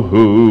 Oh,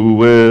 who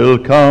will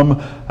come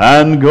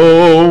and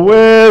go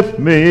with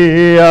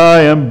me?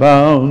 I am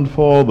bound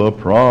for the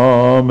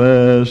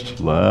promised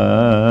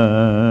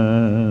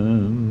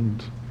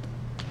land.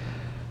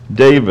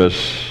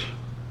 Davis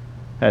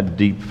had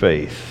deep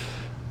faith.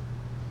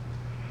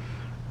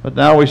 But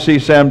now we see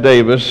Sam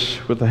Davis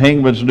with the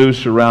hangman's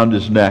noose around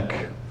his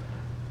neck.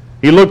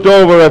 He looked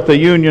over at the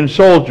Union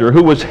soldier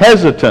who was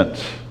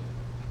hesitant.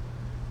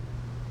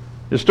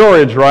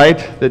 Historians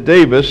write that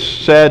Davis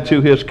said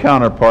to his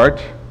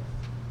counterpart,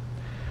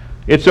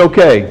 it's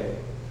okay.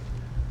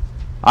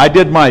 I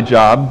did my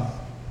job.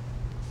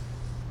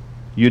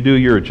 You do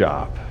your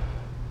job.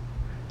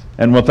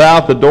 And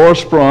without, the door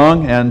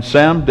sprung and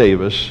Sam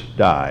Davis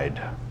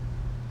died.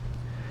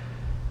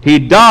 He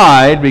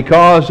died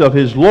because of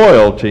his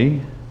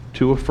loyalty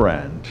to a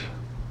friend.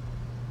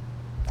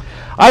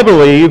 I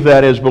believe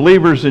that as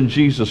believers in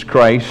Jesus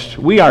Christ,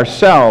 we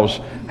ourselves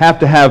have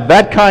to have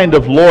that kind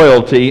of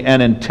loyalty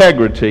and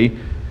integrity.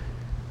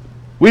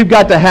 We've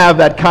got to have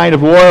that kind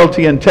of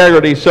loyalty and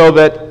integrity so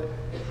that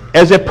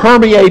as it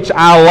permeates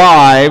our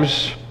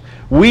lives,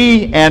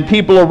 we and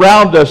people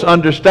around us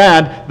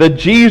understand that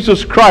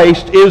Jesus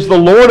Christ is the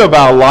Lord of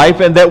our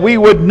life and that we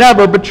would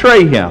never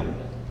betray Him.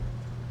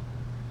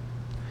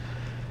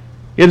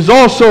 It is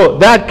also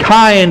that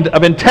kind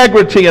of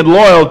integrity and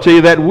loyalty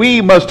that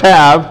we must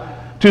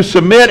have to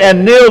submit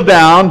and kneel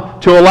down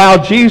to allow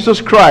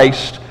Jesus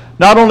Christ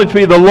not only to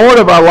be the Lord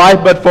of our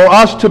life, but for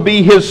us to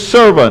be His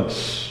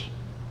servants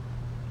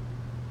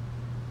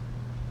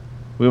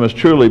we must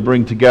truly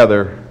bring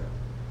together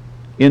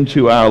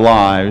into our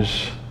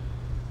lives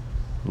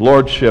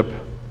lordship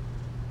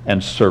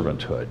and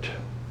servanthood.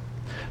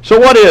 So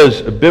what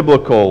is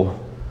biblical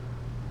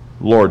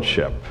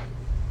lordship?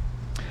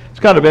 It's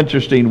kind of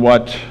interesting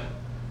what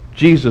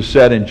Jesus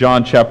said in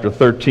John chapter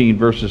 13,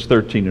 verses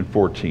 13 and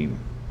 14.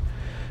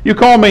 You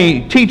call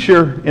me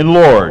teacher and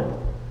Lord,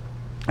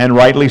 and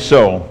rightly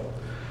so,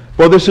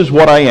 for this is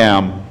what I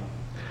am.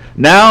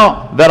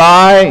 Now that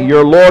I,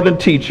 your Lord and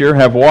teacher,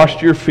 have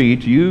washed your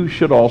feet, you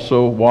should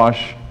also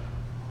wash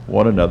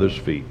one another's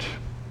feet.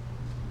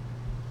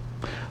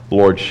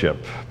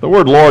 Lordship. The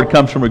word Lord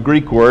comes from a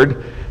Greek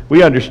word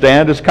we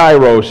understand as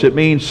kairos. It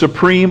means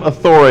supreme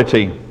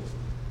authority.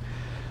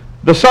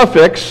 The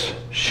suffix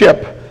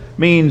ship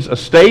means a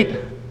state,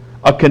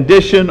 a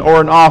condition,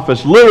 or an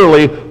office.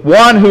 Literally,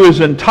 one who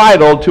is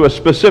entitled to a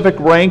specific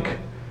rank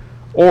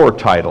or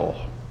title.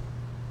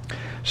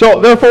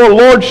 So, therefore,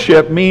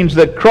 lordship means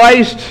that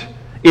Christ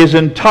is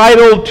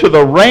entitled to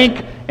the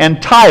rank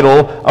and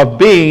title of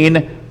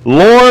being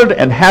Lord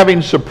and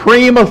having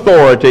supreme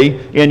authority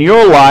in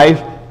your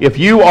life if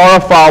you are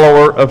a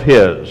follower of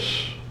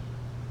His.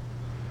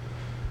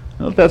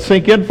 Let that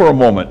sink in for a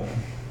moment.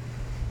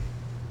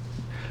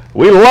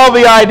 We love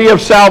the idea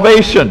of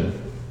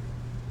salvation,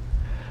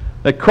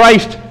 that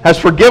Christ has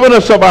forgiven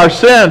us of our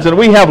sins and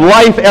we have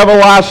life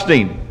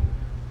everlasting.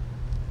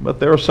 But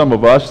there are some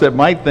of us that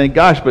might think,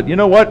 gosh, but you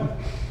know what?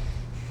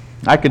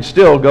 I can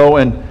still go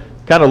and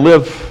kind of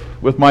live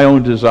with my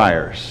own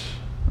desires.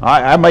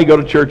 I may go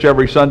to church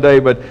every Sunday,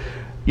 but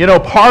you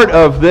know, part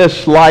of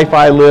this life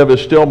I live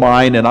is still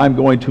mine, and I'm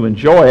going to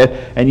enjoy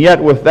it. And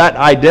yet with that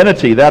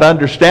identity, that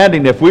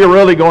understanding, if we're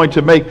really going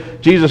to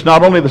make Jesus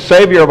not only the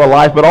Savior of our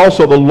life, but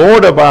also the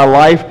Lord of our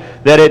life,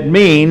 that it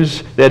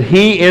means that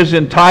He is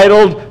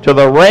entitled to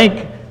the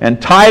rank and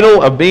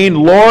title of being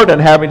Lord and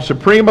having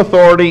supreme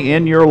authority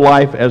in your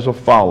life as a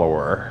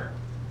follower.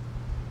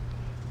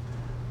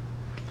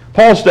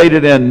 Paul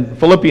stated in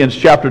Philippians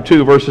chapter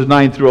 2, verses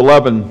 9 through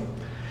 11,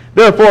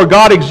 therefore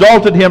God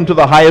exalted Him to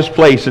the highest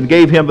place and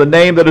gave Him the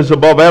name that is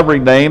above every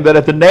name, that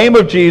at the name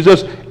of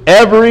Jesus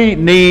every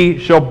knee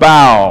shall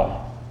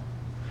bow,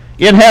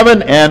 in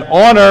heaven and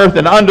on earth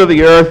and under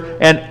the earth,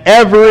 and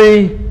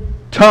every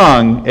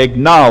tongue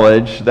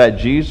acknowledge that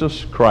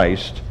Jesus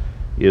Christ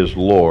is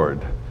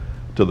Lord,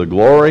 to the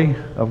glory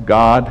of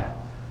God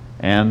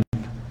and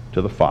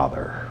to the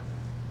Father.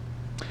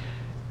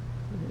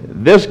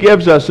 This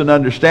gives us an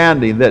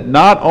understanding that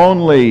not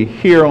only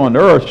here on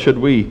earth should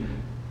we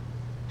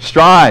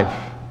strive,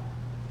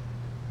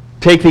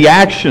 take the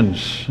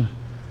actions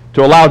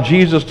to allow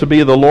Jesus to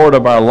be the Lord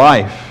of our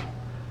life,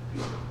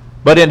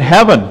 but in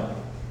heaven,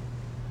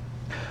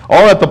 or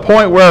at the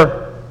point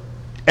where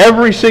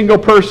every single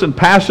person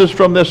passes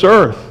from this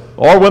earth,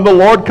 or when the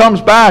Lord comes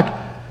back,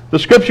 the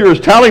Scripture is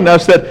telling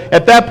us that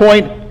at that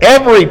point,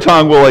 every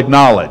tongue will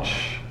acknowledge.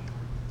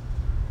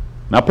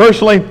 Now,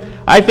 personally,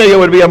 I think it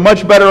would be a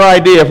much better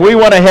idea if we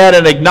went ahead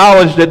and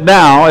acknowledged it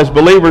now as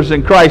believers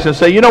in Christ and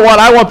say, you know what,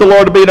 I want the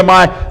Lord to be the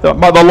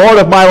Lord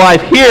of my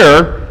life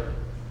here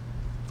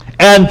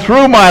and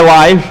through my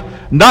life,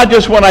 not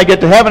just when I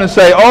get to heaven and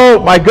say, oh,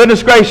 my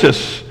goodness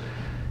gracious,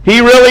 He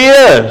really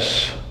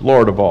is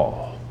Lord of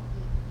all.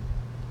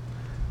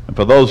 And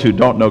for those who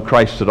don't know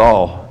Christ at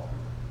all,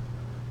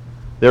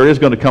 there is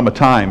going to come a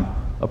time,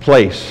 a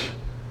place,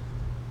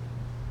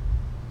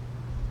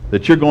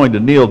 that you're going to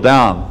kneel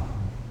down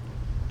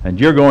and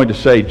you're going to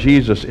say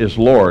Jesus is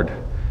Lord,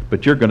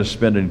 but you're going to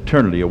spend an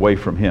eternity away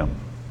from Him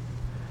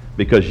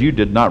because you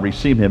did not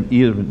receive Him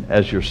even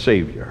as your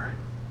Savior.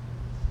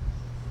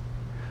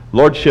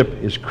 Lordship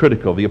is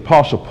critical. The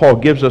Apostle Paul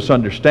gives us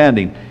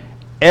understanding.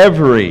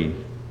 Every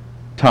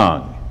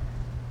tongue,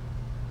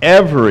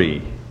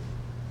 every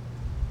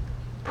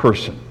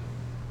person.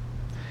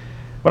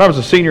 When I was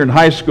a senior in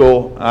high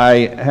school,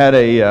 I had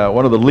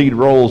one of the lead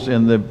roles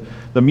in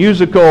the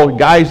musical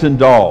Guys and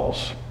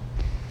Dolls.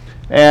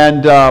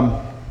 And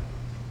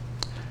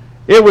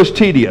it was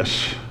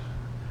tedious.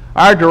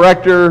 Our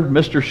director,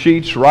 Mr.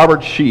 Sheets,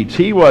 Robert Sheets,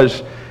 he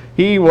was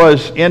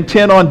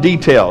intent on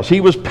details. He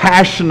was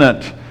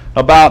passionate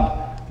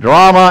about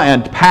drama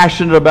and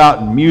passionate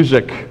about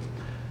music.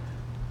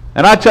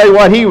 And I tell you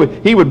what,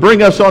 he would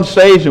bring us on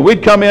stage and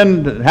we'd come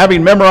in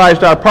having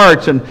memorized our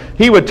parts and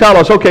he would tell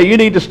us, okay, you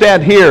need to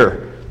stand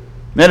here.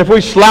 And if we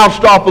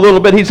slouched off a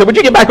little bit, he'd say, would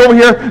you get back over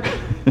here?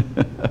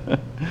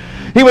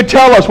 He would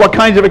tell us what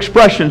kinds of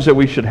expressions that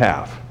we should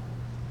have.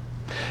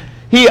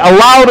 He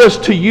allowed us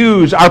to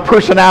use our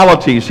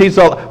personalities. He's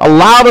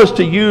allowed us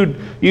to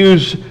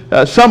use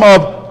some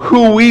of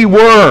who we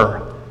were.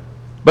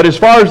 But as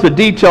far as the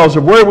details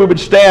of where we would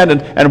stand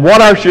and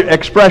what our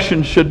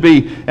expressions should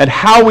be and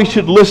how we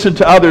should listen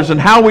to others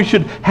and how we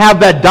should have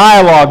that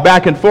dialogue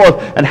back and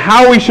forth and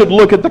how we should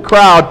look at the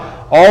crowd,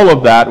 all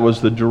of that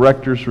was the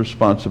director's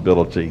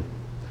responsibility.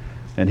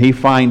 And he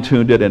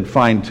fine-tuned it and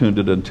fine-tuned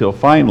it until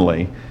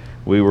finally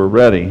we were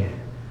ready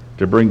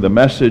to bring the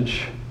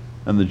message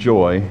and the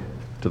joy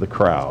to the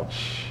crowds.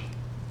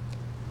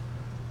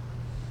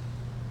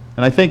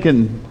 And I think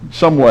in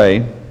some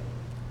way,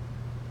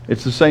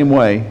 It's the same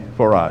way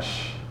for us.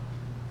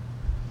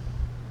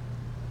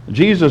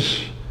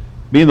 Jesus,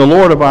 being the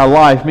Lord of our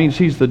life, means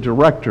He's the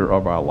director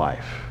of our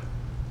life.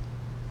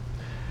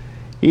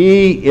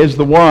 He is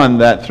the one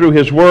that through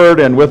His Word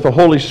and with the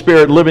Holy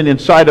Spirit living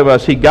inside of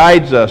us, He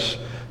guides us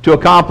to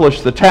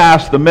accomplish the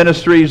tasks, the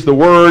ministries, the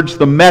words,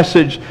 the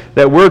message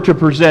that we're to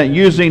present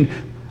using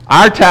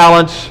our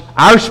talents,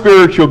 our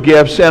spiritual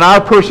gifts, and our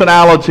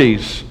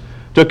personalities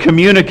to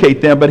communicate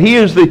them. But He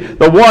is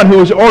the one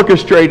who is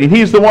orchestrating.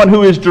 He's the one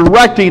who is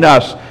directing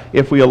us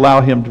if we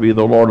allow Him to be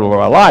the Lord of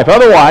our life.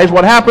 Otherwise,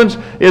 what happens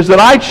is that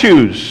I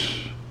choose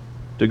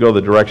to go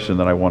the direction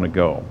that I want to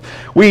go.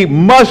 We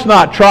must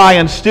not try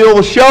and steal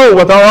the show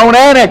with our own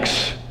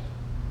antics,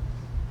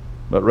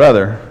 but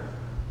rather,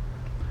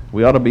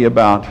 we ought to be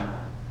about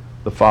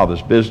the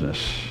Father's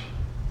business.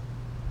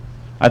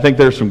 I think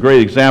there's some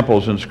great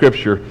examples in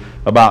Scripture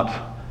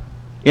about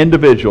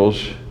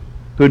individuals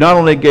who not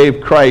only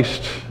gave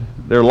Christ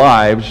their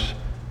lives,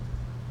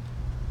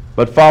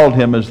 but followed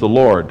Him as the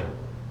Lord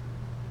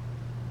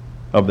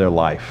of their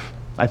life.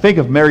 I think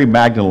of Mary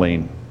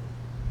Magdalene.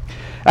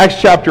 Acts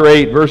chapter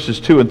 8,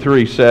 verses 2 and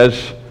 3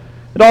 says,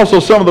 and also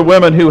some of the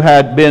women who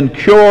had been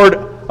cured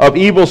of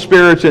evil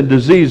spirits and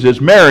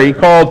diseases, Mary,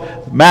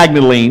 called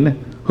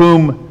Magdalene,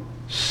 whom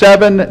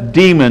 7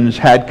 demons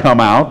had come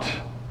out,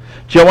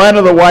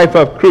 Joanna, the wife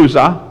of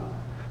Chuza,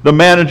 the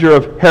manager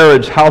of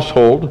Herod's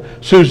household,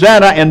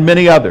 Susanna, and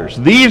many others.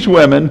 These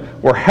women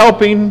were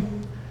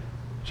helping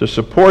to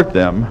support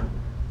them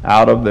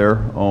out of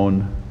their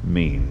own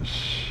means.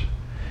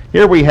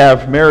 Here we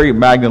have Mary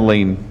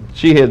Magdalene.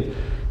 She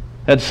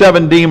had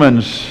 7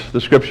 demons, the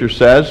Scripture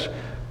says.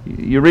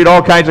 You read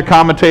all kinds of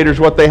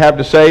commentators what they have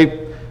to say,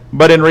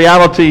 but in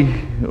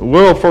reality,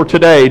 we'll for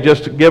today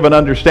just give an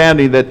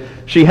understanding that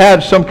she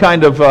had some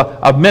kind of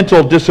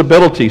mental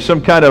disability,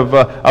 some kind of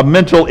a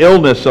mental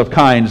illness of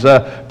kinds,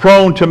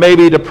 prone to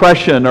maybe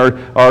depression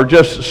or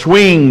just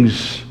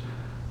swings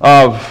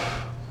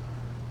of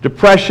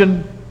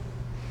depression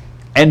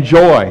and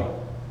joy,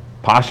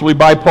 possibly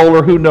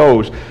bipolar, who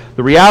knows.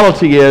 The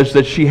reality is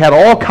that she had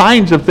all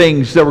kinds of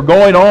things that were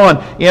going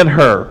on in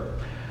her.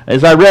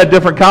 As I read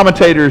different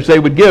commentators, they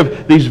would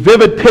give these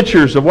vivid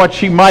pictures of what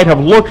she might have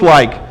looked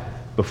like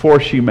before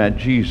she met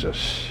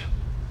Jesus.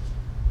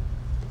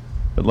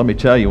 But let me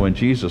tell you, when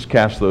Jesus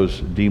cast those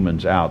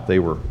demons out, they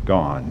were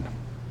gone.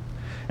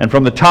 And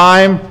from the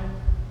time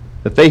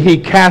that He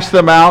cast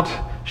them out,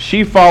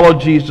 she followed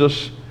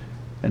Jesus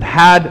and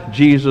had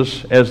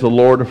Jesus as the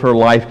Lord of her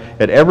life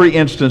at every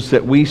instance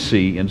that we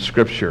see in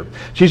Scripture.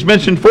 She's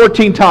mentioned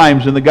 14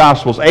 times in the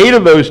Gospels. 8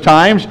 of those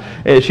times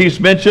she's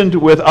mentioned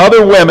with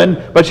other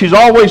women, but she's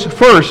always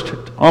first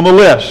on the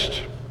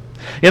list.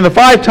 In the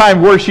 5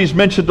 times where she's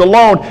mentioned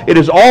alone, it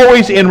is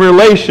always in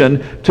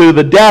relation to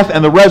the death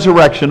and the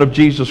resurrection of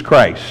Jesus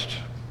Christ.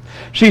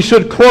 She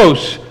stood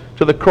close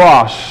to the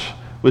cross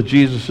with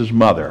Jesus'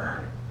 mother.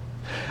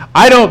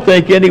 I don't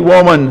think any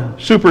woman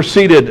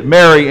superseded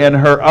Mary in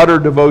her utter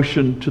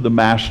devotion to the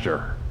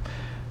Master.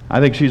 I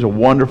think she's a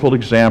wonderful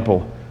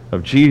example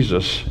of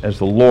Jesus as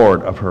the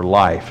Lord of her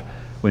life.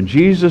 When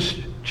Jesus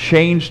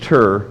changed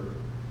her,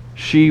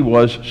 she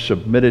was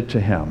submitted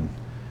to Him.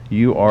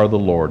 You are the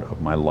Lord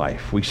of my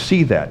life. We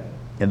see that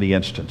in the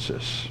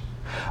instances.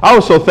 I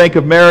also think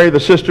of Mary, the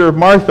sister of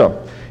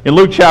Martha. In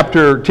Luke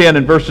chapter 10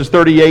 and verses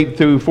 38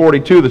 through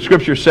 42, the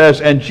Scripture says,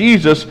 and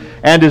Jesus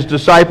and His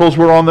disciples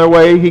were on their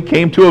way. He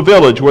came to a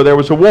village where there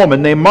was a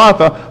woman named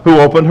Martha who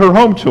opened her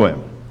home to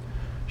Him.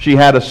 She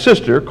had a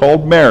sister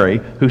called Mary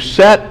who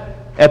sat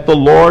at the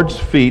Lord's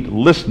feet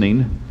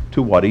listening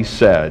to what He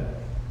said.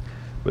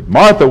 But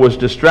Martha was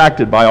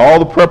distracted by all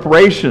the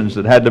preparations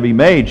that had to be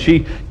made.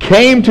 She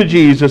came to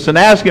Jesus and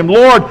asked Him,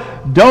 Lord,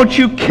 don't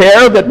you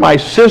care that my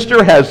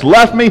sister has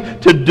left me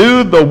to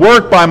do the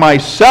work by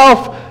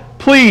myself?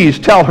 Please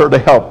tell her to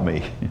help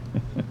me.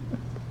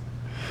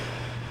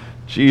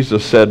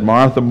 Jesus said,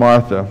 Martha,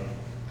 Martha,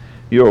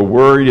 you are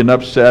worried and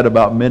upset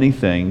about many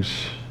things,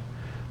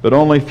 but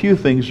only few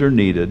things are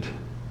needed,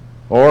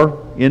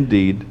 or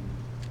indeed,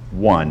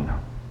 one.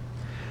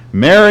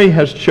 Mary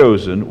has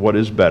chosen what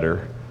is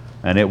better,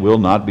 and it will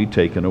not be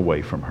taken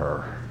away from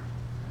her.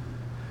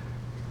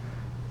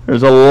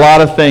 There's a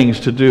lot of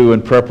things to do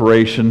in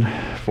preparation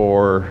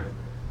for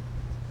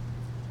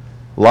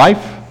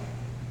life,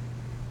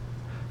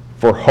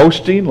 for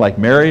hosting, like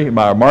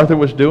Martha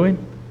was doing,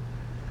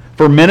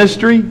 for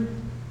ministry,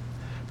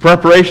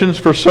 preparations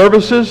for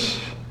services,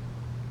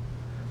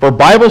 for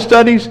Bible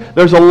studies.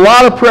 There's a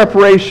lot of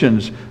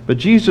preparations, but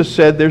Jesus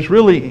said there's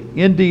really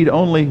indeed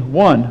only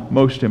one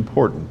most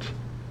important,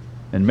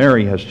 and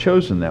Mary has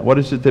chosen that. What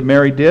is it that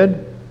Mary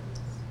did?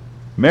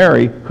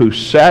 Mary, who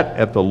sat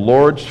at the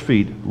Lord's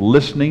feet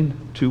listening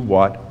to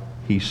what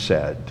He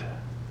said.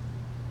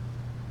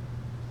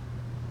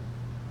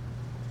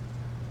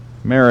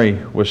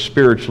 Mary was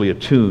spiritually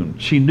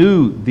attuned. She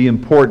knew the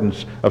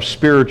importance of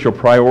spiritual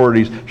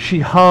priorities.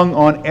 She hung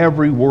on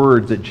every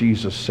word that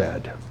Jesus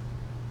said.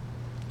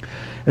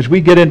 As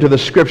we get into the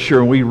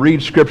Scripture and we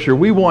read Scripture,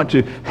 we want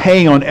to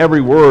hang on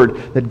every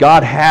word that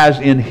God has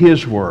in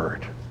His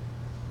Word.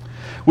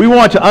 We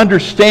want to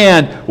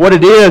understand what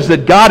it is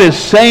that God is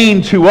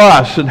saying to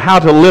us and how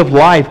to live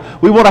life.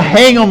 We want to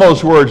hang on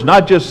those words,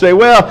 not just say,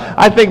 well,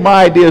 I think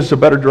my idea is a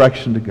better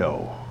direction to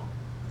go.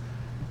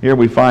 Here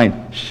we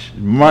find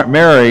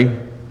Mary,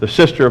 the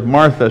sister of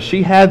Martha.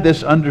 She had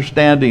this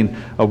understanding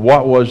of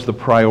what was the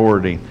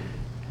priority.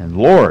 And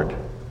Lord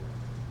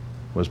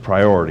was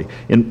priority.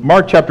 In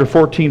Mark chapter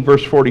 14,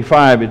 verse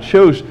 45, it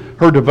shows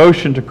her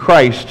devotion to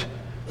Christ,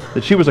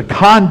 that she was a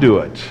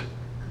conduit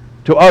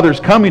to others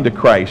coming to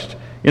Christ.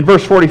 In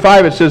verse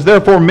 45 it says,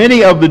 therefore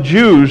many of the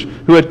Jews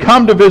who had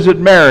come to visit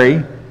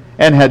Mary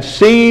and had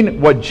seen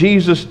what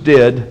Jesus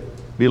did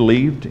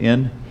believed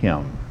in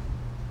him.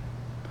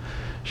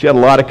 She had a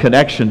lot of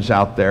connections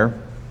out there.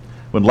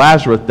 When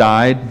Lazarus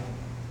died,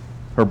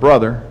 her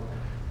brother,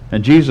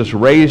 and Jesus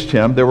raised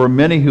him, there were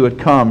many who had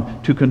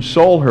come to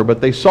console her,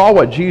 but they saw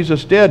what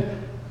Jesus did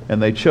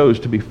and they chose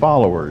to be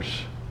followers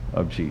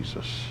of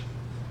Jesus.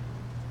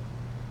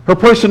 Her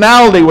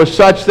personality was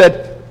such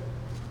that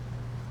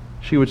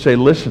she would say,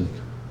 listen,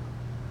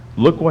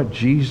 look what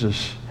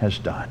Jesus has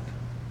done.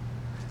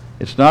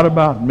 It's not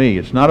about me.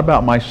 It's not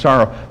about my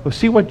sorrow. But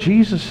see what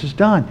Jesus has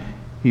done.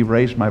 He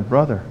raised my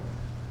brother.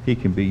 He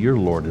can be your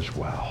Lord as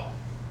well.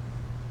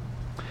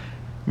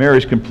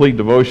 Mary's complete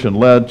devotion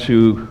led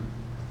to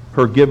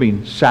her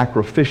giving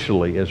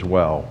sacrificially as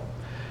well.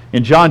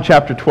 In John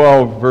chapter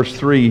 12, verse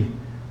 3,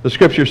 the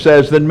scripture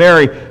says, then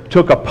Mary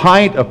took a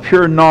pint of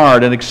pure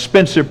nard, an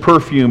expensive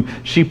perfume.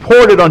 She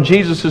poured it on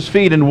Jesus'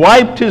 feet and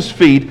wiped his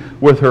feet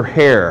with her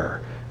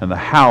hair. And the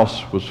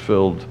house was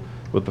filled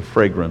with the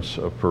fragrance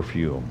of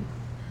perfume.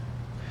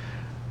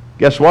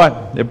 Guess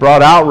what? It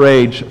brought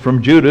outrage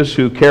from Judas,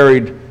 who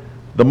carried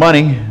the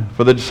money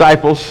for the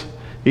disciples.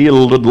 He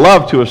would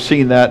love to have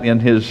seen that in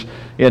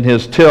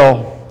his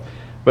till.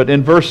 But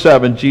in verse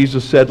 7,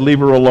 Jesus said, leave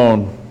her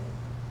alone.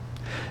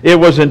 It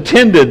was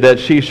intended that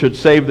she should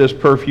save this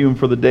perfume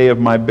for the day of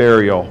my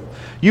burial.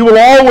 You will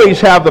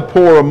always have the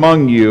poor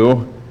among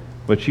you,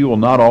 but you will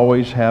not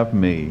always have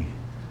me.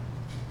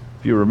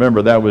 If you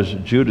remember, that was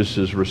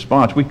Judas's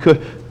response. We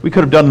could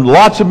have done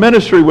lots of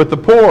ministry with the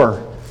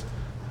poor,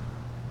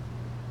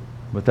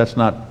 but that's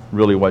not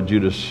really what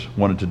Judas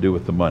wanted to do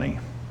with the money.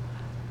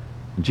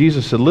 And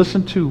Jesus said,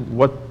 listen to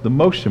what the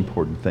most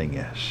important thing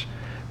is.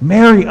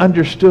 Mary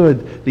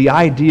understood the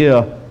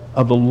idea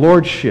of the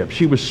lordship.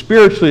 She was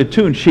spiritually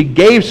attuned. She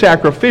gave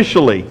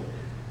sacrificially.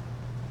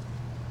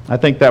 I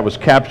think that was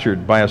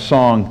captured by a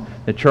song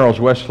that Charles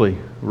Wesley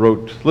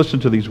wrote. Listen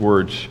to these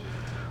words.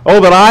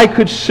 Oh, that I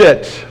could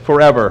sit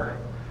forever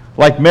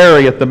like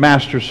Mary at the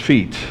Master's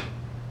feet.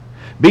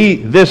 Be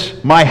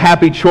this my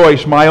happy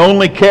choice, my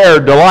only care,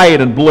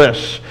 delight, and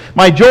bliss.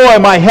 My joy,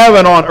 my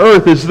heaven on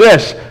earth is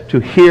this, to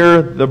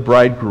hear the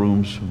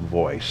bridegroom's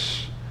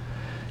voice.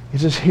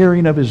 It's this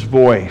hearing of his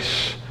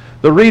voice.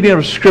 The reading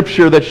of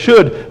Scripture that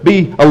should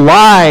be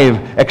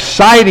alive,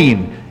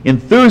 exciting,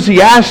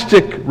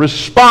 enthusiastic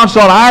response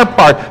on our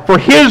part for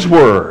his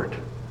word.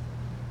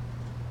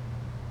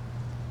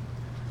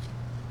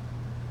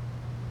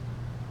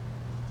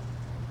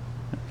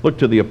 Look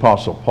to the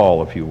Apostle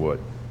Paul, if you would.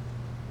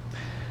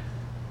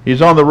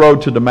 He's on the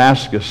road to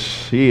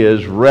Damascus. He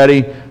is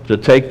ready to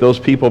take those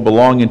people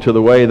belonging to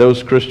the way,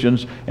 those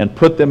Christians, and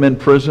put them in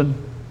prison.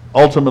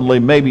 Ultimately,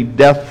 maybe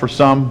death for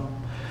some.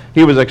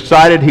 He was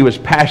excited. He was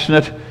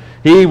passionate.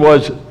 He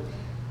was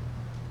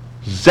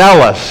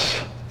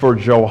zealous for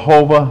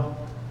Jehovah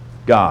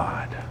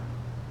God.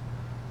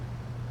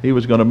 He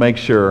was going to make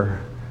sure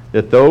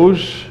that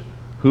those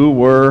who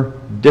were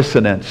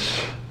dissonants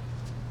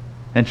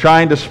and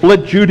trying to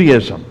split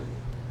Judaism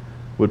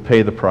would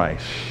pay the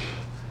price.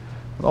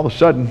 But all of a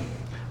sudden,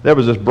 there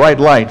was this bright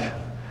light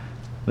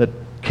that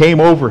came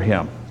over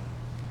him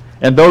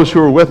and those who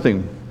were with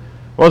him.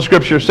 Well,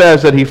 Scripture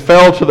says that he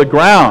fell to the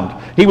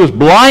ground. He was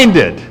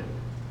blinded. It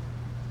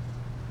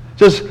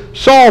says,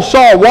 Saul,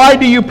 Saul, why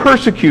do you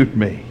persecute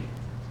me?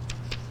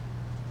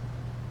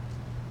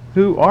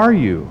 Who are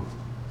you,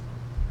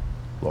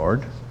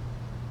 Lord?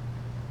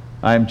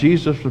 I am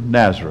Jesus of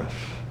Nazareth.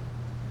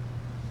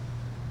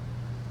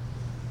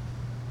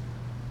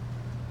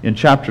 In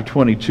chapter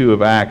 22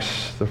 of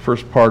Acts, the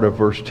first part of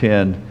verse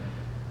 10,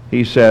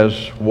 he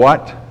says,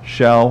 what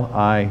shall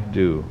I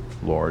do,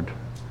 Lord?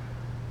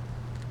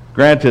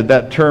 Granted,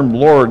 that term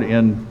Lord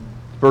in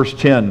verse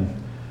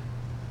 10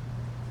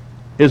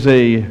 is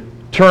a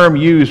term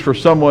used for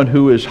someone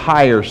who is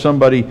higher,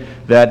 somebody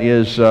that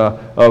is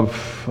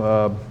of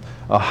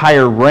a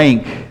higher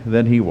rank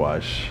than he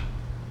was.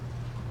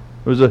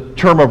 It was a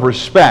term of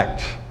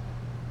respect.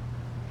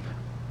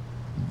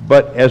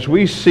 But as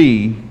we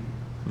see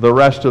the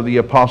rest of the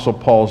Apostle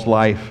Paul's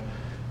life,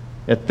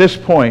 at this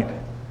point,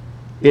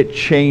 it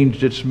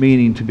changed its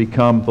meaning to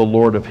become the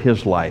Lord of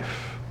his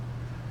life.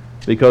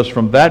 Because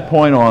from that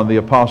point on, the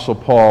Apostle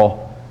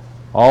Paul,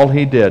 all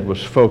he did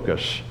was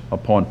focus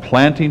upon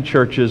planting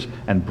churches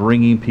and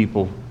bringing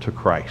people to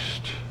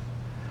Christ.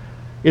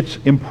 it's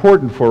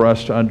important for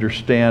us to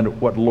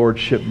understand what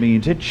lordship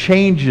means. It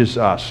changes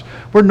us.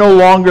 We're no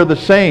longer the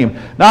same.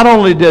 Not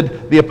only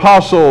did the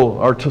apostle,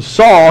 or to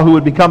Saul, who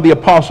would become the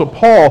apostle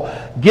Paul,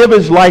 give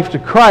his life to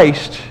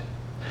Christ,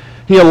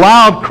 he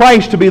allowed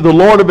Christ to be the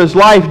Lord of his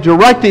life,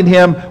 directing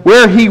him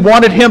where he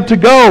wanted him to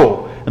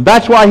go. And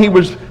that's why he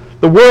was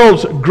the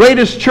world's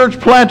greatest church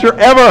planter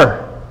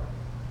ever.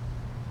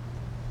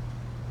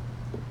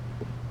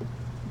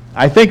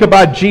 I think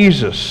about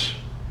Jesus.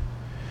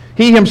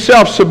 He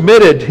himself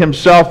submitted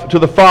himself to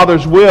the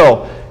Father's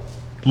will,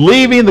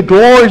 leaving the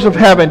glories of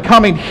heaven,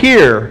 coming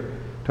here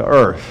to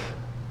earth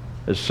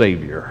as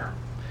Savior.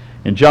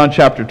 In John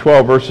chapter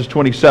 12, verses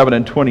 27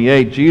 and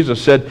 28, Jesus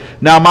said,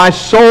 "Now my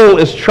soul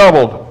is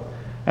troubled,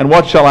 and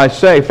what shall I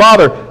say?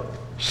 Father,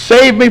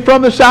 save me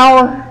from this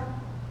hour?"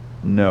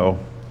 No,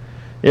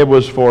 it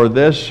was for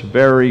this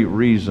very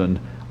reason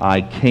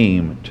I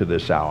came to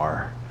this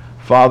hour.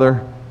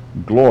 Father,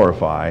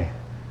 glorify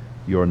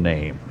your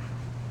name.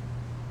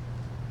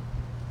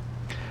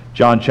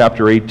 John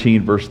chapter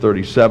 18, verse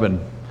 37,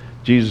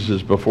 Jesus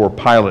is before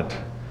Pilate.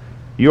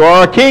 "You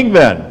are a king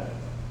then?"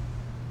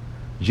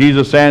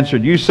 Jesus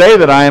answered, "You say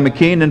that I am a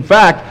king. In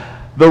fact,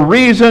 the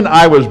reason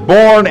I was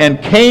born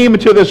and came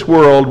to this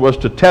world was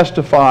to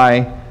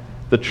testify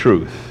the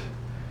truth.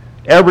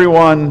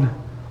 Everyone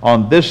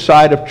on this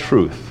side of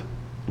truth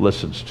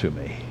listens to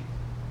me."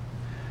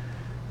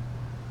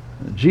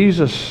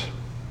 Jesus,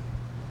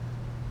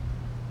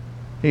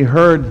 he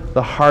heard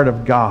the heart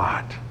of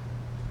God.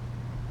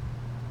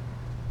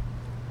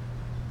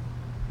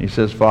 He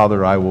says,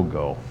 "Father, I will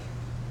go."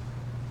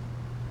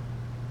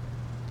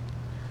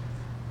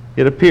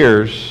 It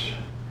appears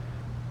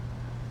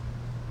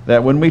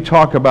that when we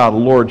talk about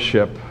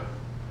lordship,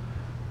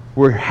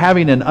 we're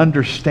having an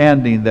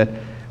understanding that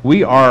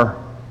we are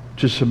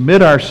to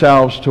submit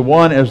ourselves to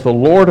one as the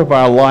Lord of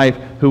our life,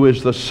 who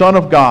is the Son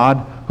of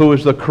God, who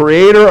is the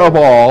Creator of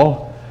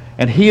all,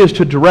 and He is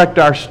to direct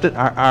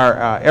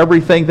our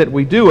everything that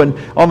we do. And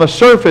on the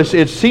surface,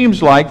 it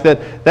seems like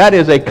that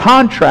is a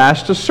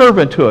contrast to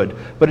servanthood,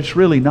 but it's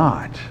really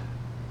not.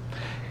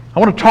 I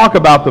want to talk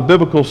about the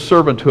biblical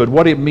servanthood,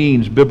 what it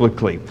means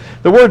biblically.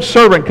 The word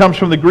servant comes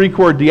from the Greek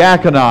word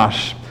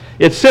diakonos.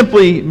 It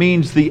simply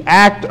means the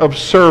act of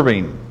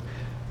serving.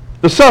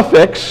 The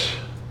suffix,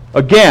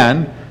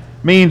 again,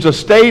 means a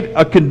state,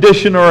 a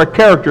condition, or a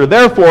character.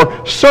 Therefore,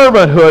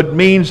 servanthood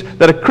means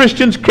that a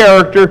Christian's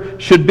character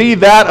should be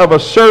that of a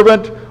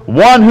servant,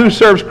 one who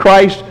serves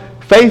Christ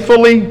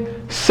faithfully,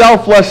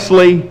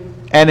 selflessly,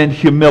 and in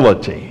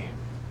humility.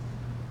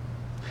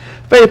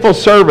 Faithful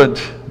servant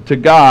to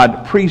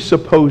God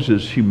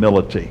presupposes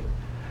humility.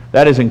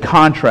 That is in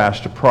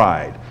contrast to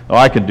pride. Oh,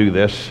 I can do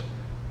this.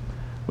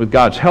 With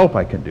God's help,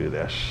 I can do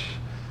this.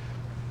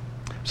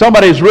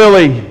 Somebody's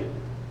really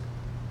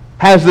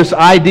has this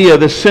idea,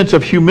 this sense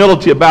of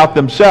humility about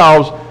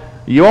themselves.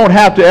 You won't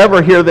have to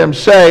ever hear them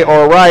say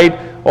or write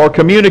or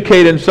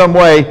communicate in some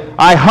way,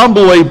 "I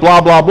humbly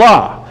blah, blah,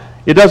 blah."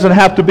 It doesn't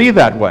have to be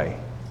that way.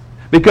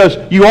 Because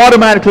you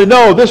automatically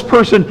know this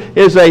person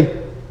is a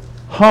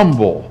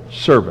humble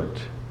servant.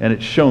 And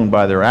it's shown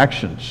by their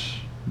actions,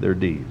 their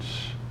deeds.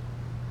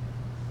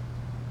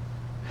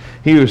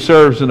 He who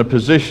serves in a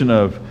position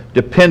of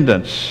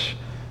dependence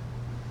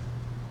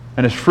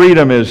and his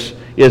freedom is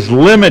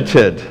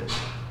limited.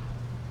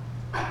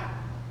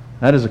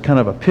 That is a kind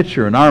of a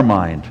picture in our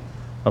mind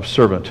of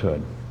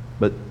servanthood.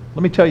 But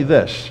let me tell you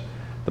this.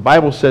 The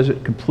Bible says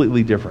it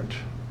completely different.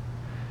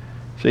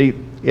 See,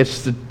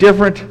 it's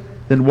different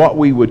than what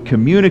we would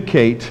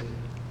communicate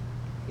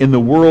in the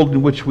world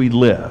in which we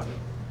live.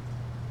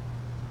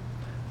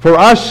 For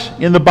us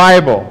in the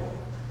Bible,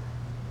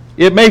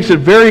 it makes it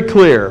very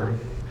clear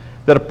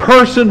that a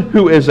person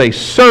who is a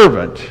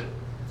servant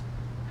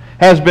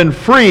has been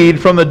freed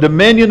from the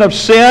dominion of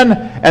sin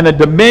and the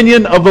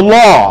dominion of the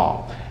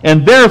law.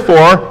 And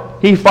therefore,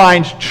 he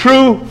finds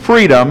true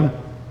freedom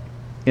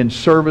in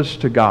service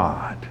to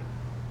God.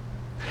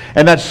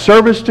 And that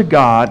service to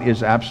God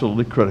is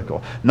absolutely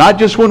critical. Not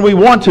just when we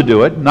want to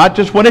do it, not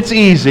just when it's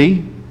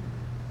easy,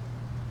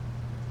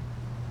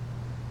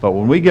 but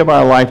when we give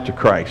our life to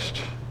Christ,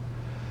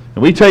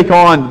 and we take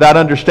on that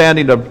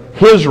understanding of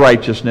His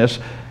righteousness,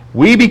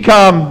 we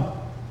become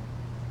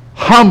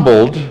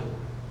humbled,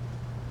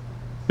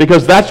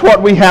 because that's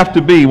what we have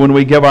to be when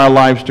we give our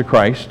lives to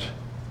Christ.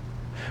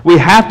 We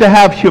have to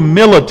have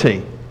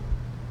humility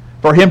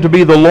for Him to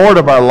be the Lord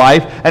of our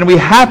life, and we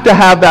have to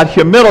have that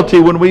humility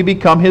when we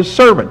become His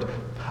servant.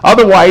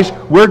 Otherwise,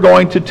 we're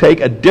going to take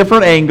a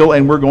different angle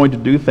and we're going to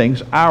do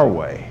things our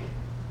way.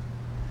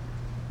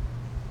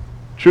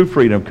 True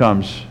freedom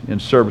comes in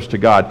service to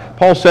God.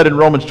 Paul said in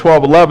Romans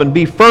 12:11,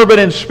 "Be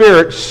fervent in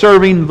spirit,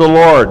 serving the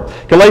Lord."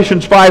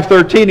 Galatians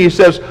 5:13, he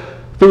says,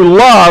 "Through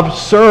love,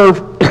 serve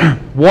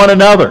one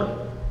another."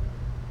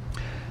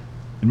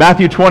 In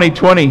Matthew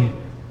 20:20,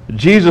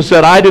 Jesus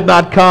said, "I did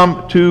not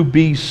come to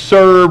be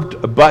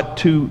served, but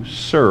to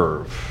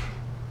serve."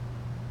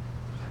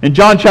 In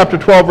John chapter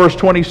 12, verse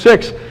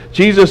 26,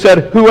 Jesus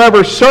said,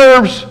 "Whoever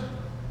serves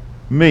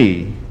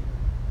me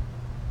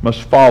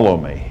must follow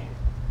me."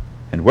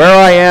 And where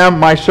I am,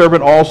 my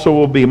servant also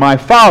will be. My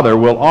Father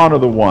will honor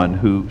the one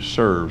who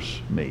serves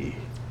me.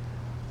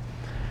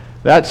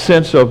 That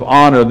sense of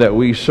honor that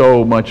we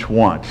so much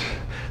want,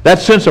 that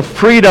sense of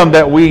freedom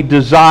that we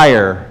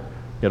desire,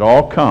 it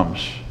all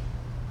comes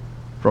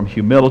from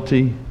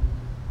humility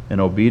and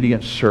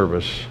obedient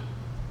service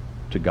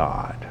to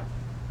God.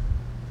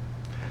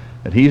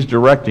 That He's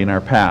directing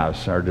our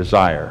paths, our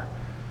desire.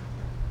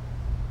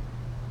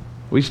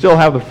 We still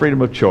have the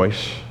freedom of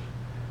choice.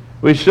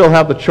 We still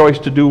have the choice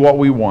to do what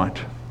we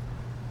want.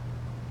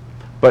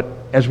 But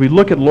as we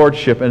look at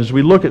lordship and as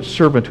we look at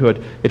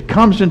servanthood, it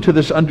comes into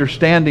this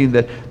understanding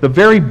that the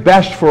very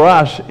best for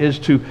us is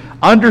to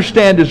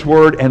understand His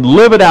Word and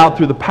live it out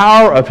through the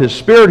power of His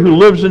Spirit who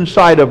lives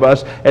inside of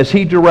us as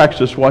He directs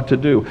us what to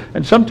do.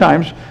 And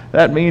sometimes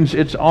that means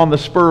it's on the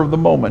spur of the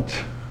moment.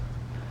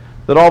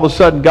 That all of a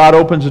sudden God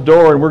opens a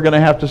door and we're going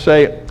to have to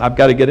say, I've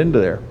got to get into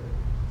there.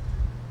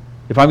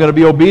 If I'm going to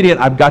be obedient,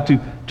 I've got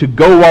to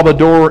go while the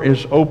door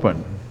is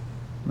open.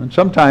 And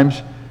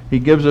sometimes He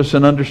gives us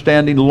an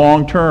understanding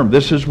long term.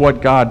 This is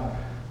what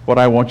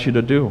I want you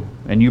to do.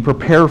 And you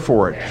prepare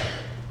for it.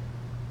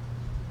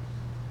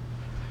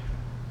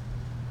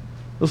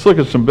 Let's look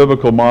at some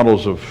biblical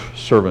models of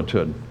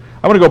servanthood.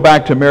 I want to go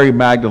back to Mary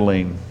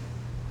Magdalene.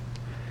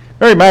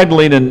 Mary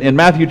Magdalene in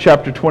Matthew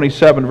chapter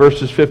 27,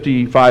 verses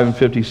 55 and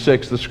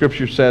 56, the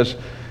scripture says,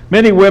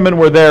 many women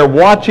were there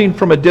watching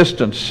from a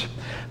distance.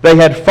 They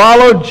had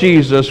followed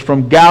Jesus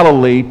from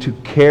Galilee to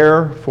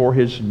care for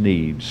His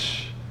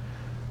needs.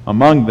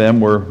 Among them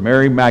were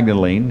Mary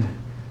Magdalene,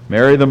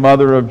 Mary the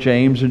mother of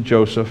James and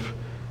Joseph,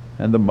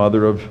 and the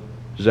mother of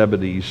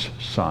Zebedee's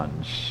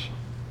sons.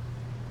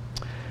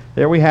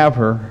 There we have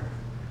her.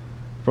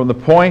 From the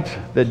point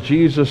that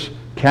Jesus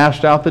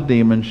cast out the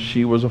demons,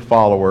 she was a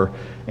follower.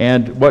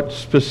 And what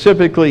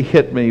specifically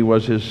hit me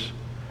was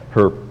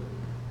her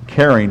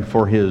caring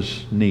for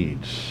His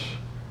needs.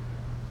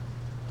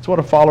 That's what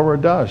a follower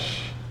does.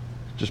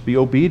 Just be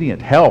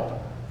obedient, help.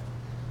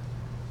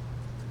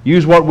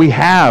 Use what we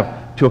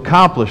have to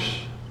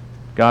accomplish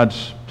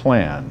God's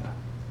plan.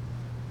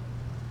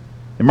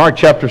 In Mark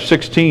chapter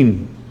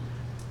 16,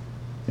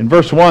 in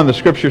verse 1, the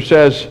scripture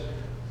says,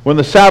 when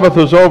the Sabbath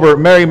was over,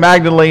 Mary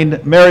Magdalene,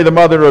 Mary the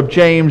mother of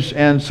James,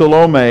 and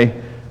Salome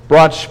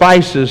brought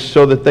spices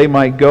so that they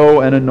might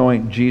go and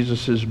anoint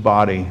Jesus'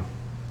 body.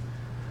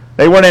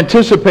 They weren't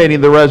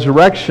anticipating the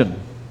resurrection.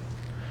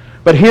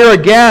 But here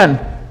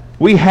again,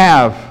 we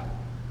have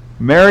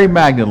Mary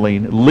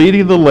Magdalene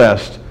leading the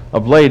list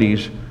of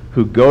ladies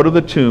who go to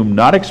the tomb,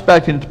 not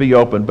expecting it to be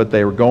open, but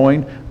they were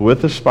going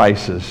with the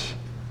spices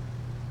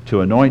to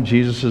anoint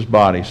Jesus'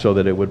 body so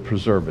that it would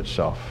preserve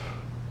itself.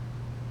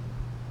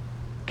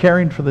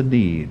 Caring for the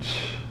needs.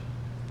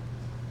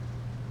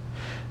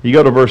 You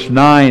go to verse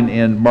 9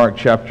 in Mark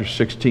chapter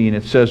 16.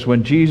 It says,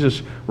 when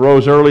Jesus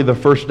rose early the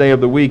first day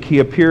of the week, He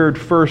appeared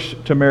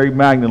first to Mary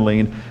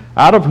Magdalene,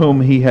 out of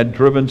whom He had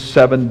driven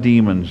 7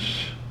 demons.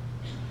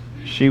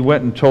 She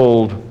went and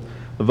told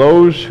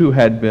those who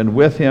had been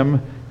with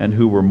Him and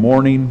who were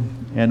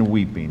mourning and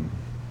weeping.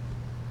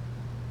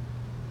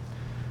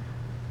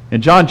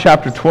 In John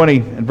chapter 20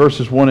 and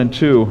verses 1 and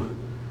 2,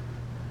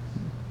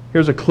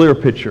 here's a clear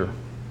picture.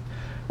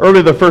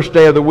 Early the first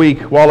day of the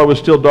week, while it was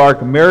still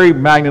dark, Mary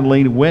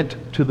Magdalene went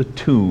to the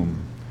tomb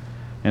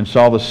and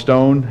saw the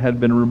stone had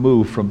been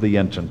removed from the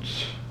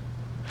entrance.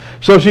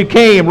 So she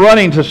came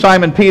running to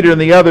Simon Peter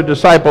and the other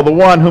disciple, the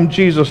one whom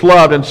Jesus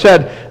loved, and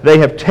said, they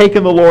have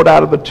taken the Lord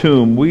out of the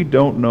tomb. We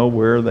don't know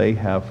where they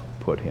have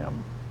put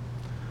Him.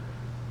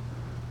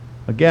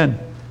 Again,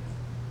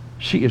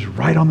 she is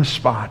right on the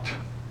spot,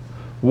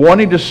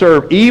 wanting to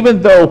serve,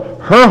 even though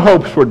her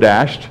hopes were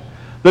dashed,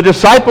 the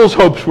disciples'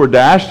 hopes were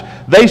dashed.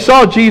 They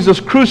saw Jesus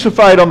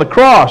crucified on the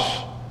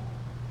cross.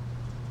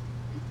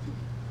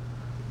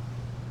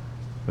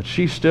 But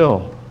she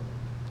still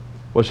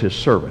was His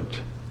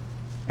servant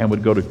and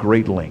would go to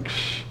great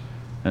lengths.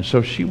 And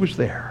so she was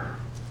there.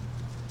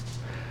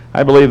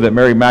 I believe that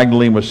Mary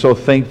Magdalene was so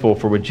thankful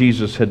for what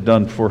Jesus had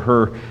done for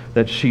her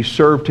that she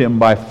served Him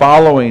by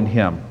following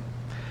Him,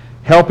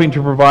 helping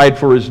to provide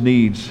for His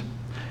needs,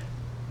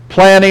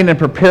 planning and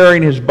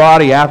preparing His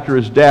body after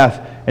His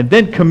death, and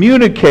then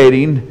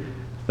communicating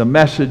the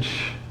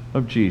message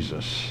of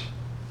Jesus.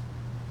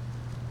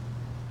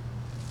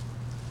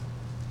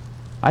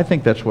 I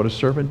think that's what a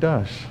servant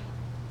does.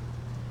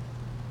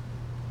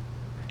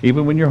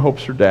 Even when your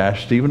hopes are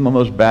dashed, even on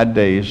those bad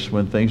days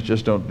when things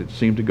just don't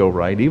seem to go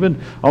right,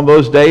 even on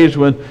those days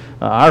when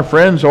our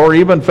friends or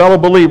even fellow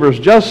believers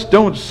just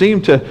don't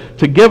seem to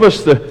give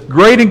us the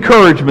great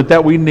encouragement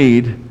that we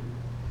need,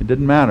 it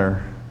didn't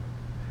matter.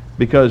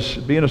 Because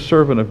being a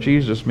servant of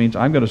Jesus means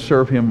I'm going to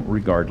serve Him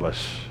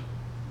regardless.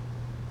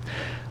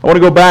 I want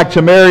to go back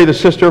to Mary, the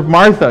sister of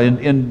Martha,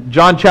 in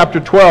John chapter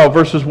 12,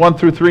 verses 1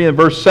 through 3 and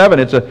verse 7.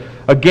 It's,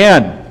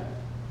 again,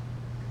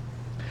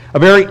 a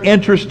very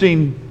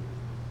interesting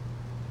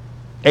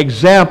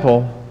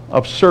example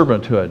of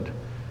servanthood.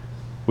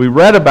 We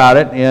read about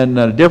it in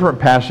a different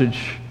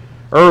passage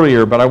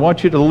earlier, but I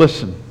want you to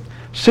listen.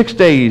 6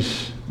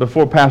 days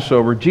before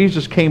Passover,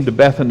 Jesus came to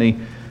Bethany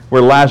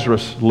where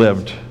Lazarus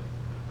lived,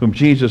 whom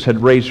Jesus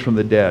had raised from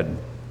the dead.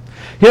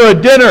 Here a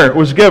dinner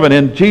was given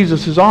in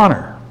Jesus'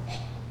 honor.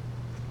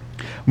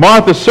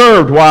 Martha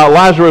served while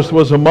Lazarus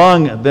was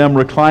among them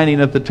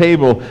reclining at the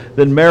table.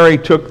 Then Mary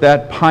took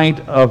that pint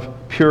of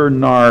pure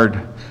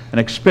nard, an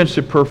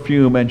expensive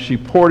perfume, and she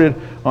poured it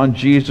on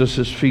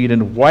Jesus' feet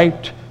and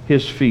wiped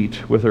his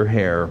feet with her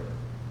hair.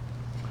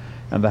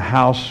 And the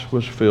house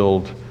was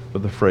filled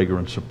with the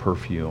fragrance of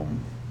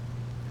perfume.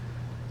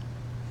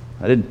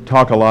 I didn't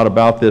talk a lot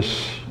about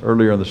this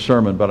earlier in the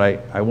sermon, but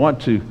I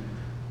want to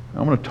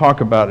talk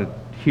about it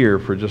here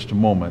for just a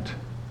moment.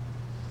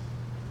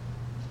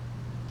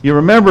 You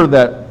remember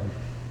that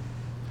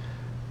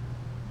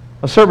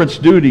a servant's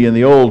duty in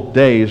the old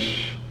days,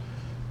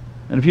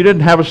 and if you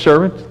didn't have a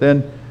servant,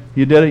 then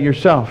you did it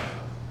yourself.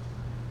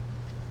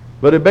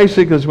 But it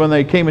basically is when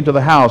they came into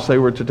the house, they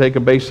were to take a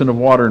basin of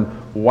water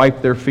and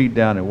wipe their feet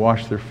down and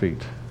wash their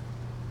feet.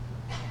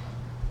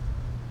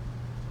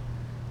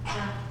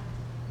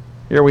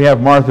 Here we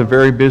have Martha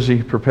very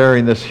busy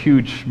preparing this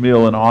huge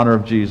meal in honor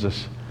of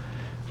Jesus.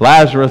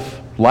 Lazarus,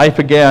 life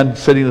again,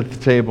 sitting at the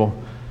table.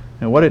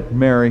 And what did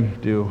Mary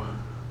do?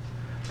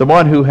 The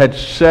one who had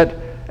sat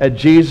at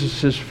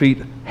Jesus' feet,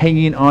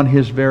 hanging on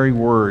his very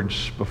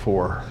words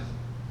before.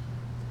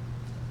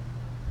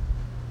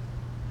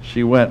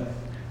 She went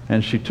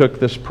and she took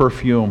this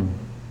perfume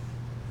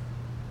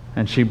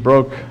and she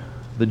broke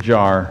the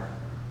jar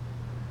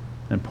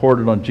and poured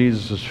it on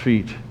Jesus'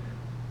 feet.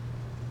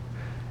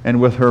 And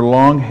with her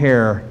long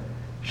hair,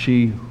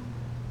 she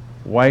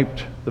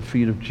wiped the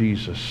feet of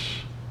Jesus.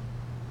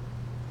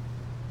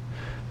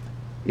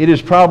 It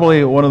is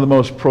probably one of the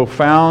most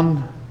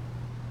profound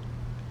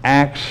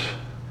acts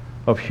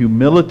of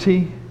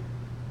humility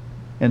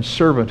and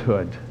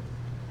servanthood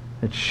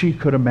that she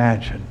could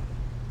imagine,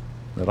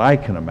 that I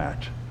can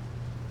imagine.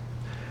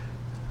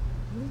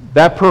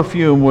 That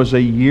perfume was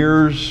a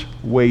year's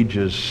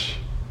wages.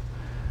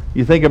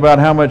 You think about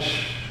how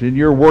much in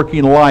your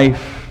working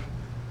life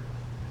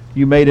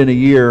you made in a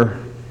year.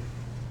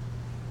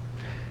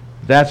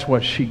 That's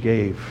what she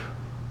gave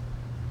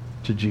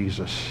to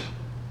Jesus.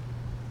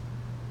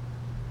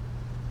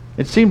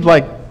 It seemed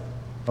like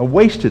a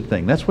wasted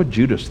thing. That's what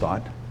Judas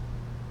thought.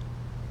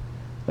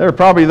 There were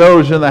probably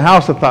those in the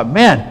house that thought,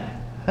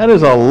 man, that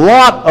is a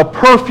lot of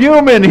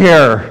perfume in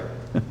here.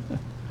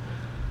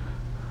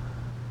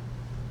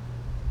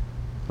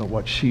 But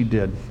what she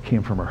did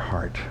came from her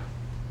heart.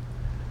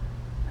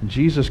 And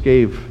Jesus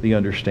gave the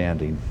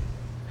understanding.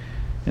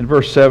 In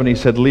verse 7, he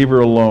said, leave her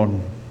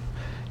alone.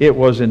 It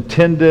was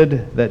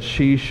intended that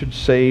she should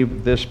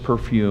save this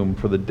perfume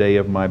for the day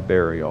of my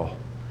burial.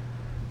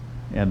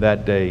 And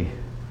that day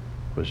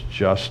was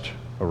just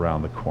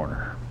around the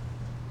corner.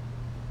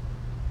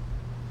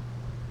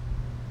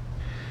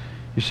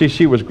 You see,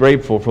 she was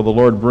grateful for the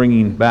Lord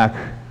bringing back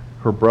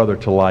her brother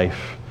to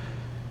life.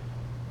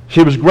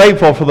 She was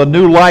grateful for the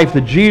new life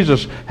that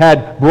Jesus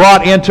had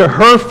brought into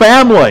her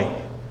family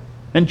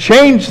and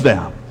changed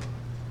them,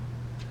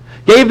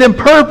 gave them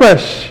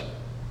purpose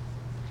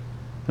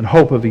and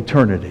hope of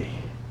eternity.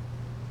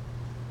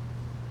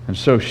 And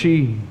so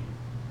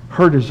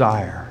her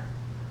desire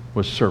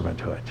was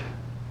servanthood.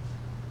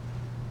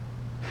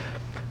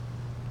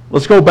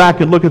 Let's go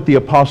back and look at the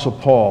Apostle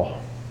Paul.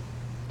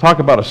 Talk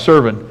about a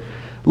servant.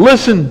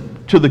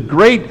 Listen to the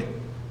great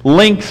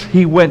lengths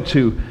he went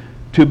to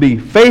be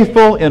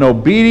faithful in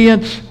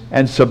obedience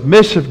and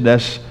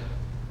submissiveness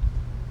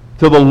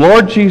to the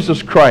Lord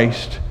Jesus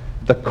Christ,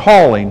 the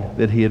calling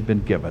that he had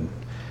been given.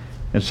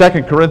 In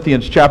 2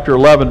 Corinthians chapter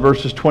 11,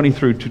 verses 20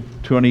 through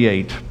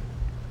 28.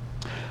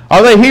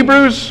 Are they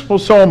Hebrews? Well,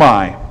 so am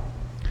I.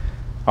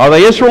 Are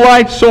they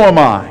Israelites? So am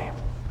I.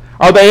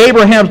 Are they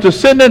Abraham's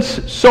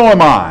descendants? So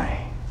am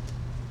I.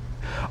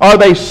 Are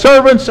they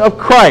servants of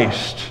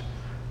Christ?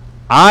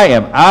 I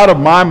am out of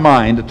my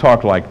mind to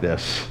talk like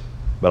this,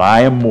 but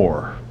I am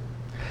more.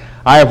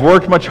 I have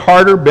worked much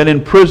harder, been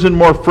in prison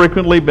more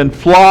frequently, been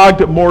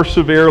flogged more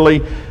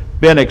severely,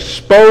 been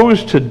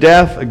exposed to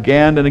death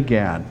again and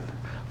again.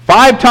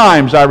 5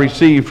 times I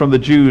received from the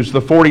Jews the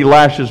 40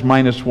 lashes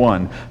minus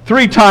 1.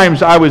 3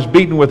 times I was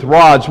beaten with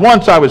rods.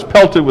 Once I was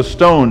pelted with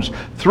stones.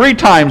 3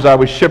 times I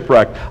was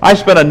shipwrecked. I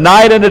spent a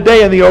night and a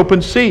day in the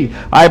open sea.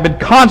 I have been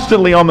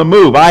constantly on the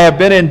move. I have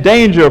been in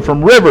danger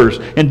from rivers,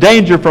 in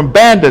danger from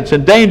bandits,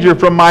 in danger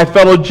from my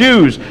fellow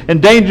Jews, in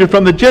danger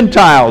from the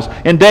Gentiles,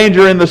 in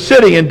danger in the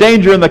city, in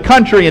danger in the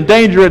country, in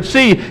danger at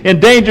sea, in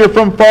danger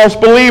from false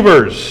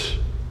believers.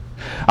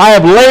 I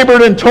have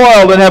labored and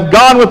toiled and have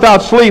gone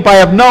without sleep. I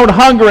have known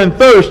hunger and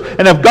thirst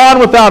and have gone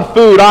without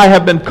food. I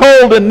have been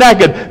cold and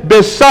naked.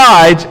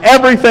 Besides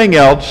everything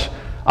else,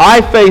 I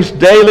face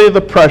daily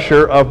the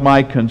pressure of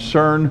my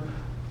concern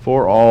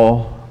for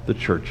all the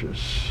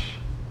churches.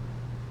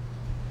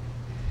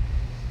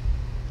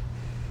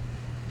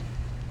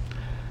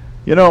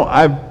 You know,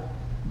 I've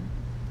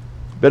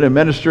been in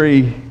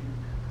ministry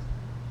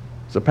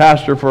as a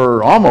pastor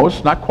for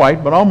almost, not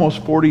quite, but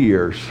almost 40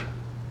 years.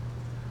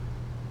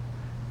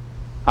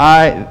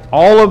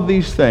 All of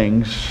these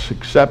things,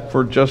 except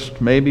for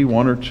just maybe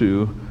 1 or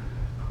 2,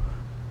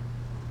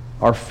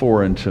 are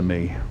foreign to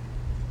me.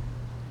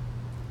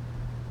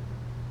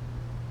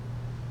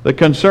 The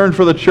concern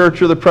for the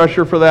church or the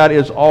pressure for that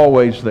is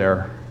always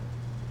there.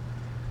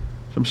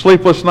 Some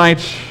sleepless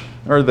nights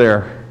are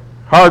there.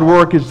 Hard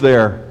work is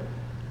there.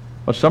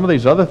 But some of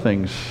these other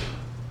things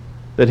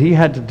that he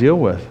had to deal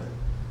with,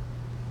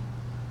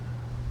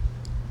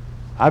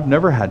 I've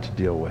never had to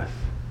deal with.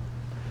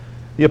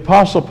 The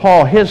Apostle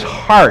Paul, his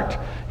heart,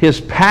 his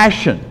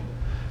passion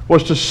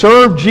was to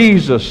serve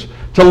Jesus,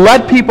 to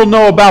let people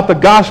know about the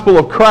gospel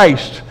of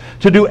Christ,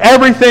 to do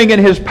everything in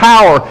his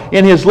power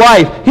in his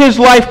life. His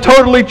life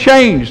totally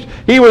changed.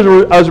 He was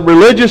a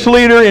religious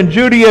leader in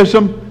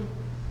Judaism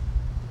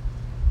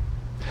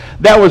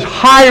that was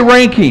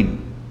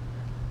high-ranking,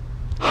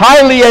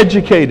 highly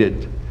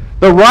educated,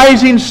 the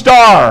rising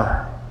star.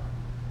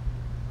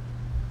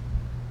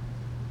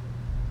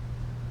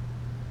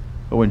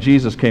 But when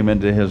Jesus came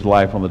into his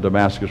life on the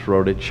Damascus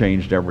Road, it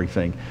changed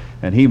everything.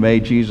 And he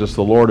made Jesus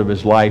the Lord of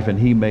his life, and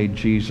he made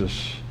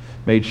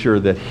sure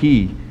that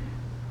he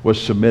was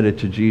submitted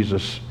to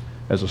Jesus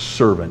as a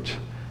servant.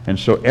 And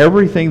so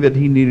everything that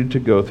he needed to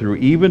go through,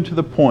 even to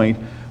the point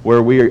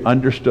where we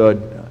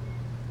understood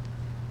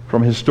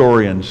from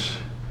historians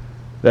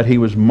that he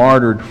was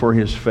martyred for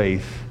his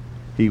faith,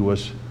 he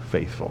was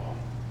faithful.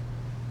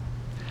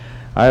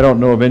 I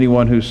don't know of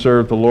anyone who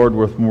served the Lord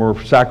with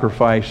more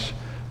sacrifice,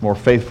 more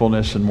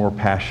faithfulness, and more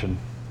passion.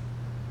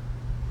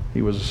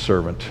 He was a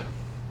servant.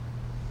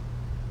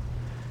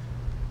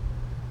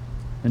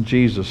 And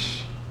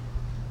Jesus,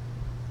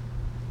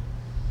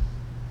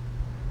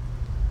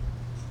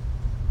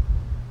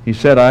 he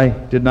said, I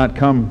did not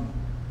come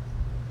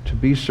to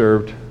be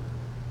served,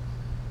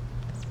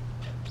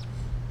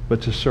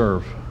 but to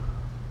serve.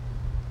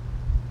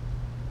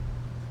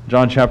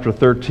 John chapter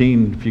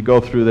 13, if you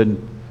go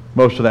through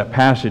most of that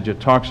passage,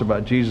 it talks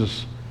about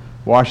Jesus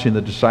washing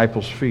the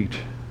disciples' feet.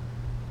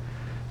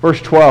 Verse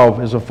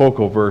 12 is a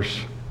focal verse.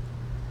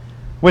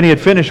 When he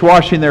had finished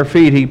washing their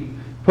feet, he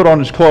put on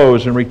his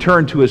clothes and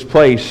returned to his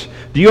place.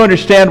 Do you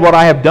understand what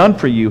I have done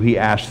for you? He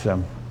asked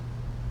them.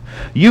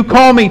 You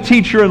call me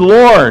teacher and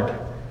Lord,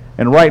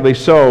 and rightly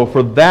so,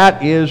 for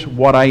that is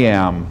what I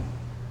am.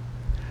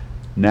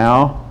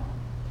 Now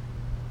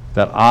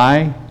that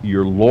I,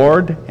 your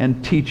Lord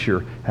and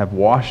teacher, have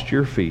washed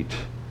your feet,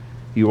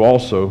 you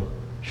also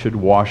should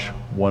wash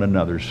one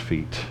another's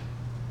feet.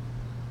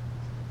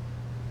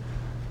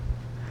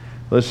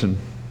 Listen,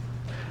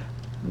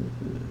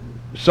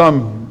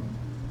 some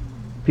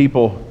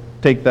people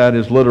take that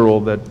as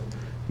literal, that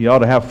you ought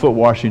to have foot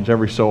washings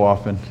every so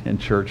often in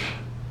church.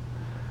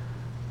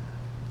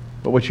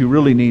 But what you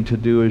really need to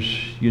do is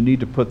you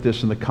need to put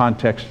this in the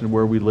context of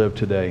where we live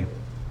today.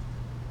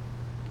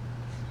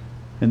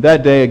 And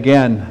that day,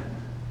 again,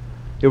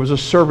 it was a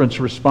servant's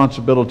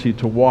responsibility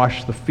to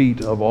wash the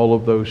feet of all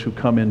of those who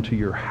come into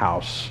your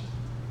house.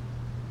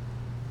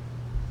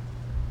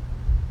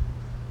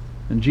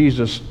 And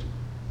Jesus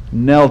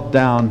knelt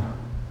down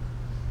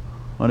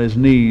on his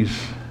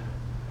knees,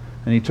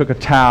 and he took a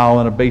towel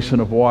and a basin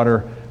of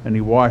water, and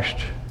he washed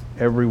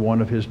every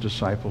one of his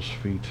disciples'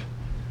 feet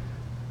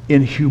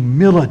in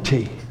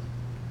humility,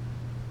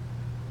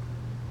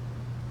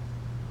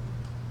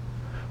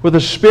 with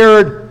a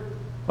spirit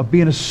of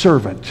being a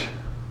servant.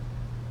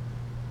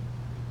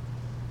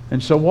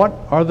 And so what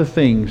are the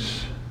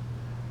things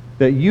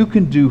that you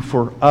can do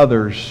for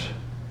others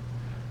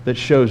that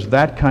shows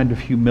that kind of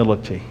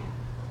humility?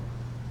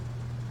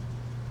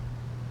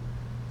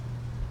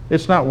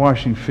 It's not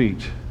washing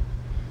feet.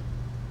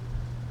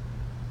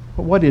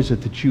 But what is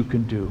it that you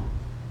can do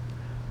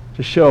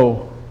to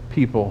show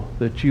people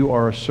that you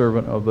are a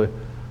servant of the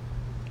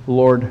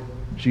Lord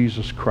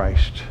Jesus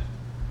Christ?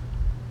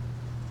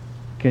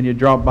 Can you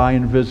drop by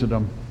and visit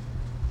them?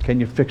 Can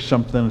you fix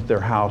something at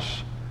their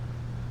house?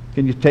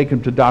 Can you take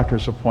them to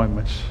doctor's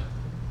appointments?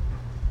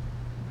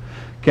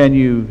 Can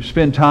you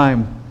spend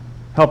time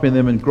helping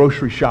them in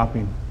grocery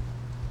shopping?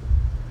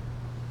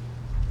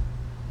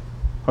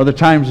 Are there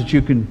times that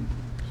you can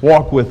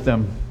walk with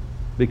them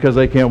because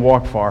they can't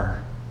walk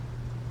far?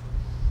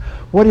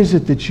 What is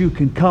it that you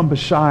can come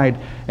beside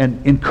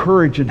and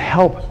encourage and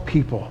help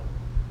people?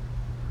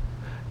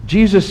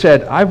 Jesus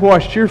said, I've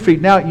washed your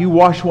feet, now you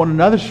wash one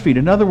another's feet.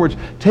 In other words,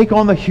 take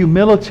on the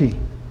humility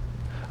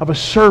of a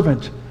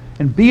servant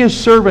and be a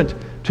servant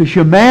to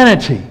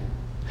humanity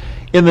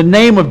in the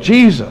name of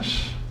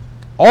Jesus.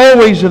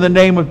 Always in the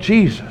name of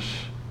Jesus.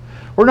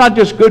 We're not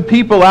just good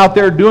people out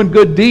there doing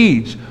good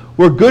deeds.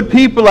 We're good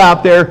people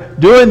out there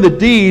doing the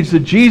deeds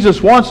that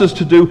Jesus wants us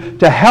to do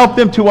to help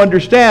them to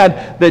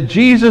understand that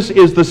Jesus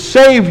is the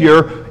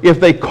Savior if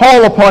they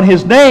call upon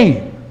His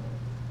name.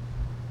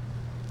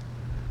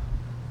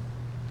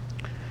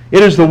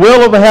 It is the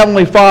will of the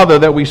Heavenly Father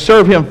that we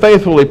serve Him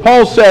faithfully.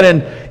 Paul said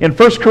in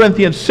 1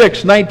 Corinthians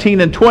 6,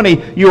 19 and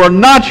 20, you are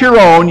not your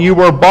own, you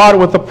were bought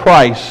with a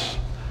price.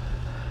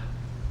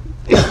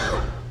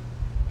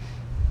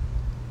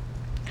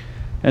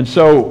 And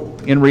so,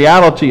 in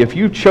reality, if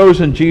you've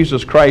chosen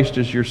Jesus Christ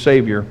as your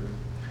Savior,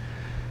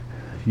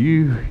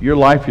 your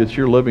life that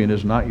you're living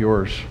is not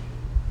yours.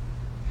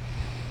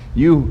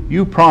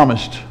 You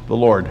promised the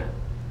Lord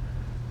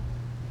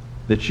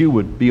that you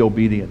would be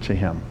obedient to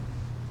Him.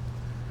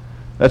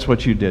 That's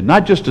what you did.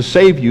 Not just to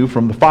save you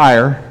from the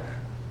fire,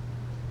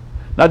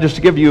 not just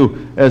to give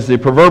you, as the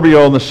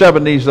proverbial in the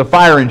 70s, the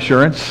fire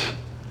insurance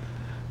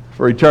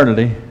for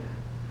eternity,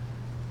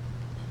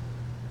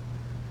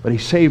 but He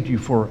saved you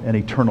for an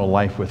eternal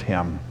life with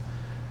Him.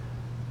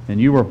 And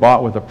you were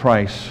bought with a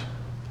price.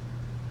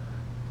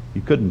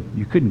 You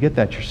couldn't get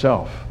that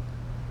yourself.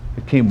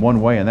 It came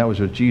one way, and that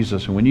was with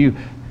Jesus. And when you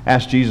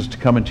asked Jesus to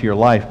come into your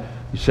life,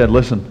 you said,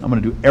 listen, I'm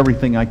going to do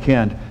everything I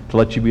can to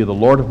let you be the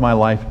Lord of my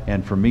life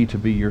and for me to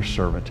be your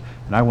servant.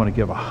 And I want to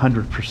give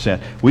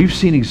 100%. We've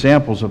seen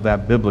examples of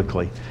that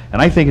biblically.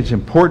 And I think it's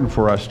important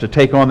for us to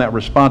take on that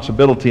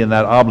responsibility and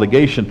that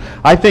obligation.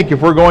 I think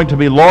if we're going to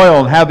be loyal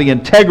and have the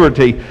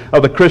integrity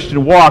of the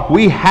Christian walk,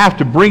 we have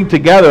to bring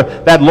together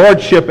that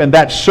lordship and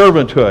that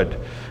servanthood.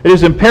 It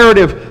is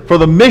imperative for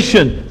the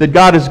mission that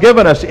God has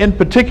given us, in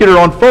particular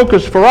on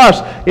focus for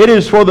us. It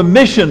is for the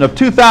mission of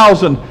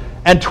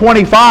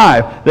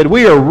 2025 that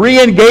we are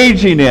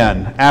re-engaging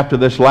in after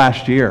this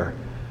last year.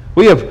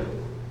 We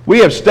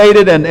have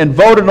stated and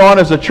voted on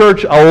as a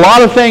church a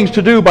lot of things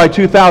to do by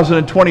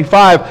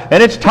 2025,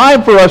 and it's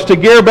time for us to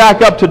gear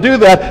back up to do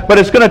that, but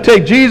it's going to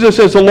take Jesus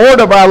as the Lord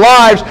of our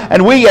lives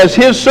and we as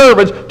His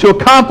servants to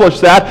accomplish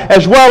that,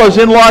 as well as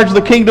enlarge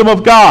the kingdom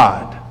of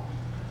God.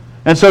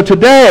 And so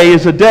today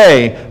is a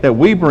day that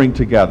we bring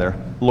together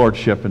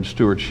lordship and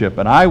stewardship,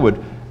 and I would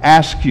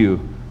ask you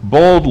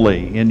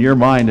boldly in your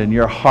mind and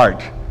your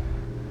heart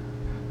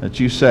that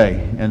you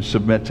say and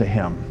submit to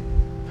Him.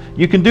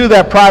 You can do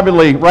that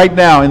privately right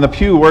now in the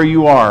pew where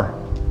you are.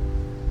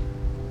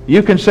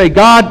 You can say,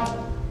 God,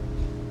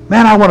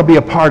 man, I want to be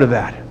a part of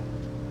that.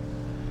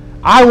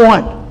 I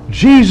want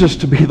Jesus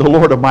to be the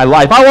Lord of my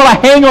life. I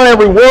want to hang on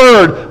every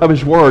word of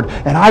His Word,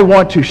 and I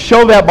want to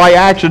show that by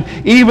action,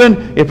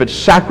 even if it's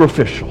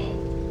sacrificial.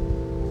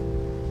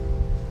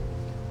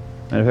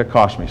 And if it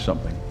costs me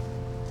something.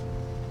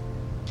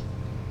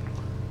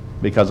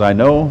 Because I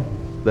know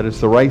that it's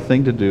the right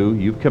thing to do.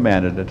 You've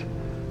commanded it.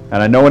 And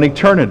I know in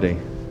eternity,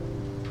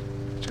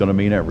 it's going to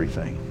mean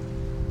everything.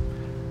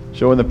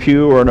 So in the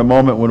pew or in a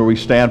moment when we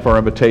stand for our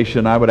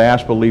invitation, I would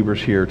ask believers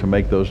here to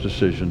make those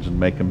decisions and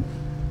make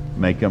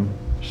them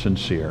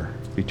sincere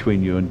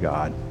between you and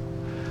God.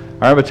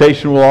 Our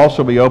invitation will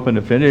also be open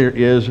if there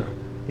is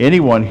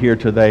anyone here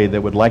today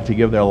that would like to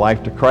give their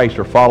life to Christ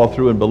or follow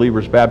through in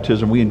believer's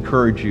baptism. We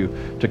encourage you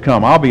to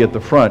come. I'll be at the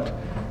front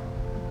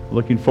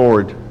looking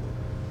forward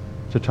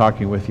to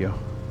talking with you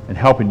and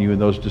helping you in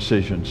those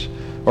decisions.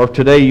 Or if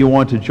today you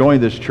want to join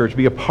this church,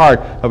 be a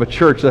part of a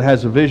church that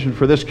has a vision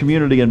for this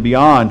community and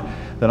beyond,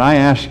 then I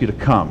ask you to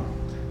come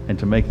and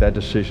to make that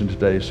decision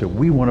today. So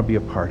we want to be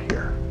a part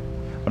here.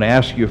 I'm going to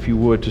ask you, if you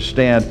would, to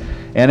stand.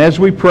 And as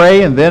we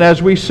pray and then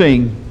as we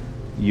sing,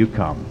 you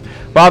come.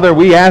 Father,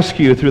 we ask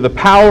you through the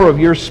power of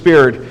your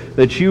Spirit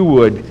that you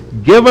would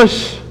give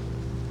us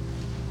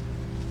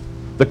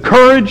the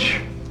courage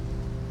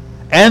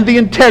and the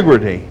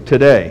integrity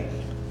today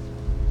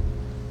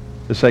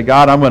to say,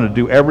 God, I'm going to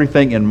do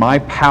everything in my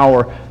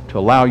power to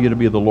allow you to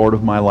be the Lord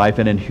of my life,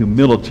 and in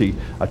humility,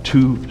 a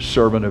true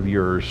servant of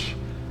yours,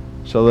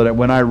 so that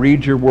when I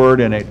read your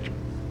word and it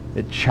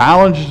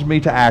challenges me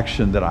to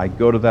action, that I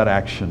go to that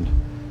action.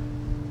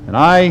 And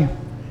I,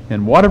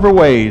 in whatever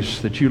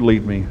ways that you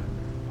lead me,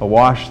 will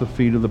wash the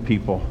feet of the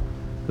people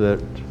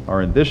that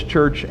are in this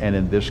church and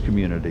in this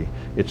community.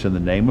 It's in the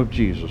name of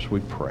Jesus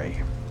we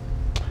pray.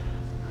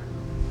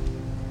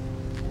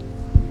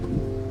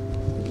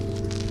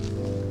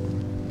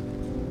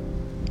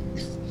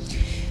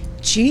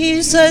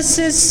 Jesus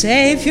is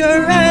Savior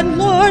and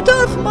Lord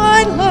of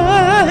my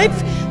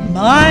life,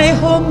 my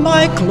home,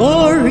 my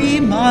glory,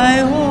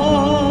 my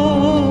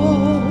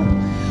all.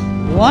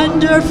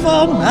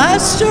 Wonderful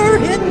Master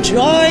in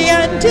joy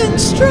and in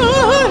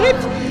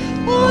strife,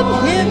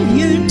 on Him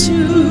you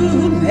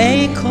too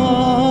may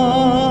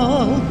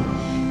call.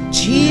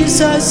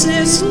 Jesus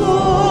is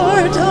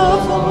Lord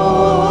of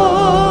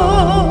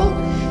all.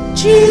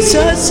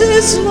 Jesus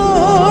is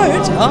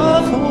Lord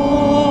of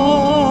all.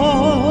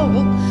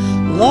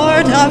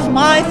 Lord of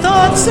my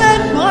thoughts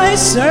and my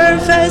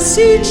service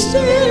each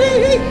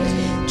day,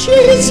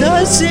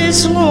 Jesus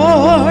is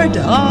Lord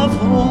of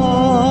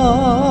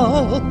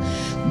all.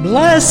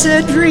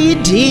 Blessed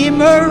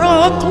Redeemer,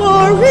 all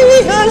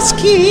glorious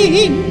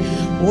King,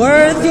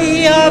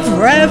 worthy of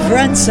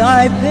reverence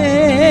I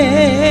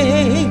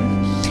pay.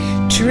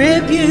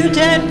 Tribute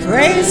and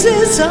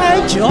praises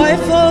I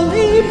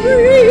joyfully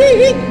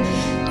bring,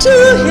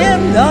 to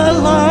Him the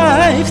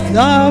life,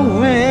 the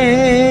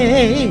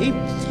way.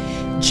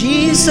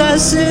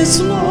 Jesus is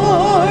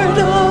Lord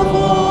of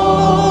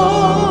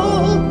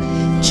all.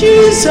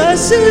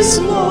 Jesus is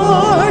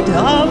Lord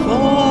of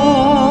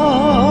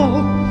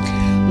all.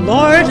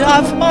 Lord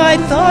of my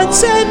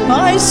thoughts and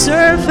my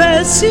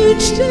service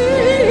each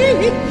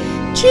day,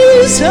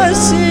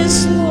 Jesus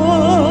is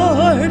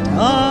Lord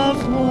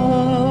of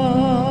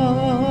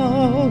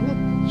all.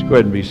 Let's go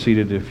ahead and be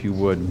seated if you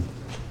would.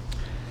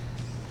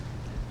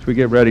 As we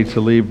get ready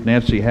to leave,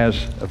 Nancy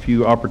has a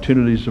few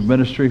opportunities of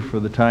ministry for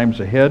the times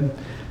ahead,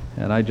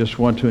 and I just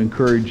want to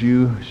encourage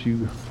you, as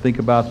you think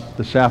about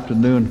this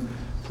afternoon,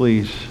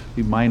 please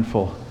be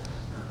mindful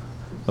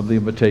of the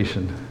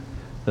invitation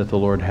that the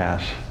Lord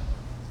has.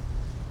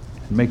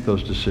 Make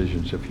those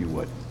decisions if you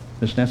would.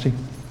 Miss Nancy?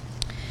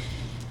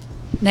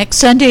 Next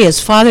Sunday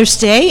is Father's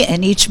Day,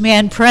 and each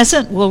man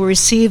present will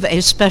receive a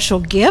special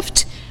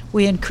gift.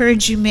 We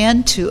encourage you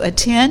men to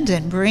attend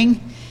and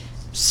bring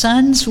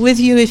sons with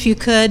you if you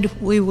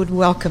could. We would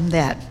welcome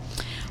that.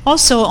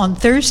 Also, on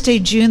Thursday,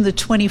 June the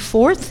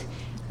 24th,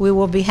 we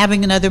will be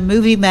having another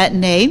movie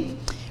matinee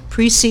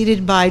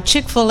preceded by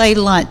Chick-fil-A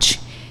lunch.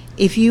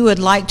 If you would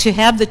like to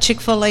have the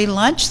Chick-fil-A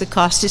lunch, the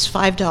cost is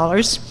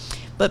 $5,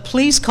 but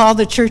please call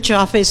the church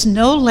office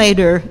no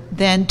later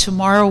than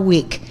tomorrow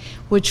week,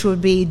 which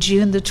would be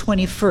June the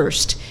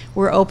 21st.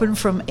 We're open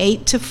from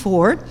 8 to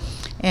 4,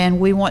 and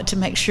we want to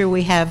make sure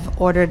we have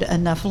ordered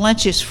enough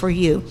lunches for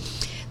you.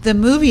 The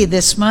movie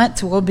this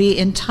month will be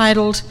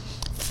entitled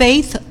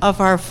Faith of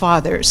Our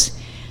Fathers.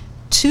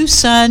 Two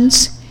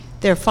sons,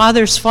 their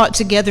fathers fought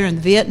together in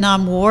the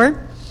Vietnam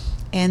War,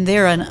 and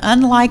they're an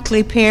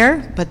unlikely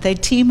pair, but they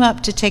team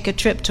up to take a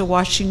trip to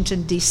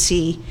Washington,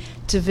 D.C.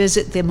 to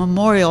visit the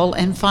memorial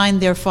and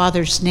find their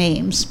fathers'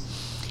 names.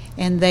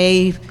 And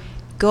they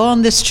go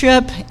on this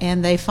trip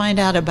and they find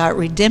out about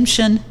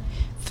redemption,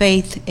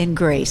 faith, and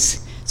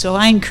grace. So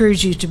I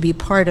encourage you to be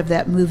part of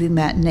that movie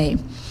matinee.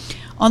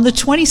 On the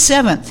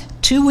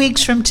 27th, 2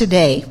 weeks from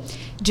today,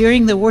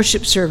 during the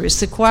worship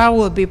service, the choir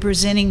will be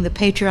presenting the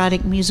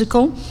patriotic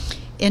musical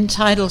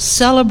entitled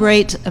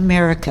Celebrate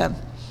America.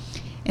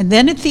 And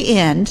then at the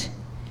end,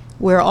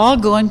 we're all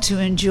going to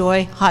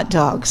enjoy hot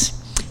dogs,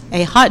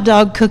 a hot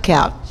dog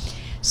cookout.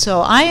 So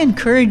I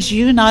encourage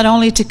you not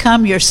only to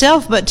come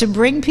yourself, but to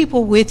bring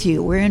people with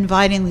you. We're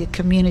inviting the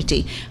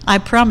community. I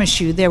promise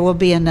you there will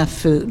be enough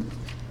food.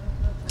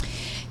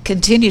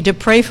 Continue to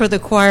pray for the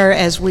choir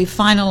as we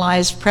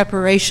finalize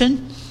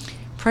preparation.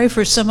 Pray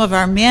for some of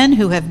our men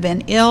who have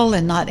been ill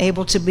and not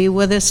able to be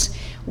with us.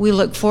 We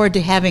look forward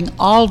to having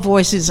all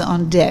voices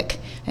on deck,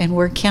 and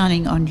we're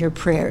counting on your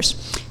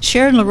prayers.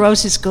 Sharon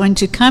LaRose is going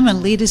to come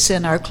and lead us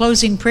in our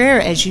closing prayer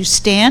as you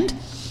stand.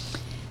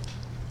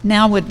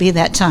 Now would be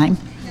that time.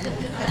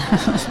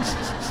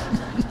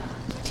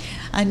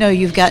 I know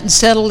you've gotten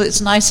settled,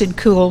 it's nice and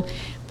cool,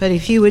 but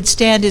if you would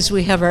stand as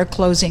we have our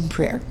closing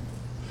prayer.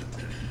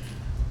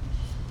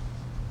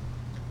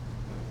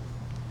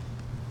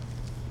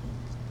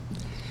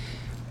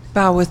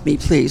 Bow with me,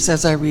 please,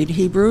 as I read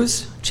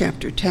Hebrews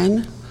chapter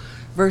 10,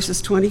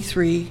 verses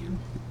 23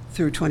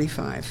 through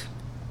 25.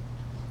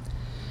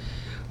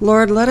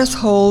 Lord, let us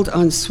hold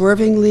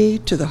unswervingly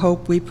to the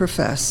hope we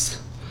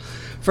profess,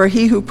 for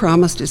he who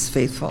promised is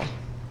faithful.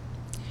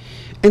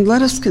 And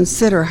let us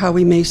consider how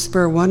we may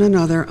spur one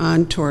another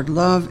on toward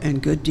love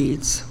and good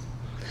deeds,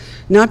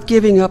 not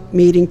giving up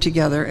meeting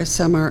together as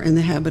some are in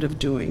the habit of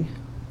doing,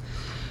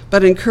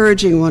 but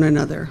encouraging one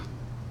another,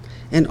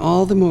 and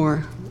all the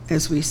more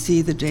as we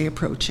see the day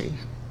approaching.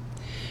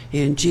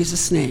 In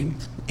Jesus' name,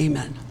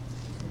 amen.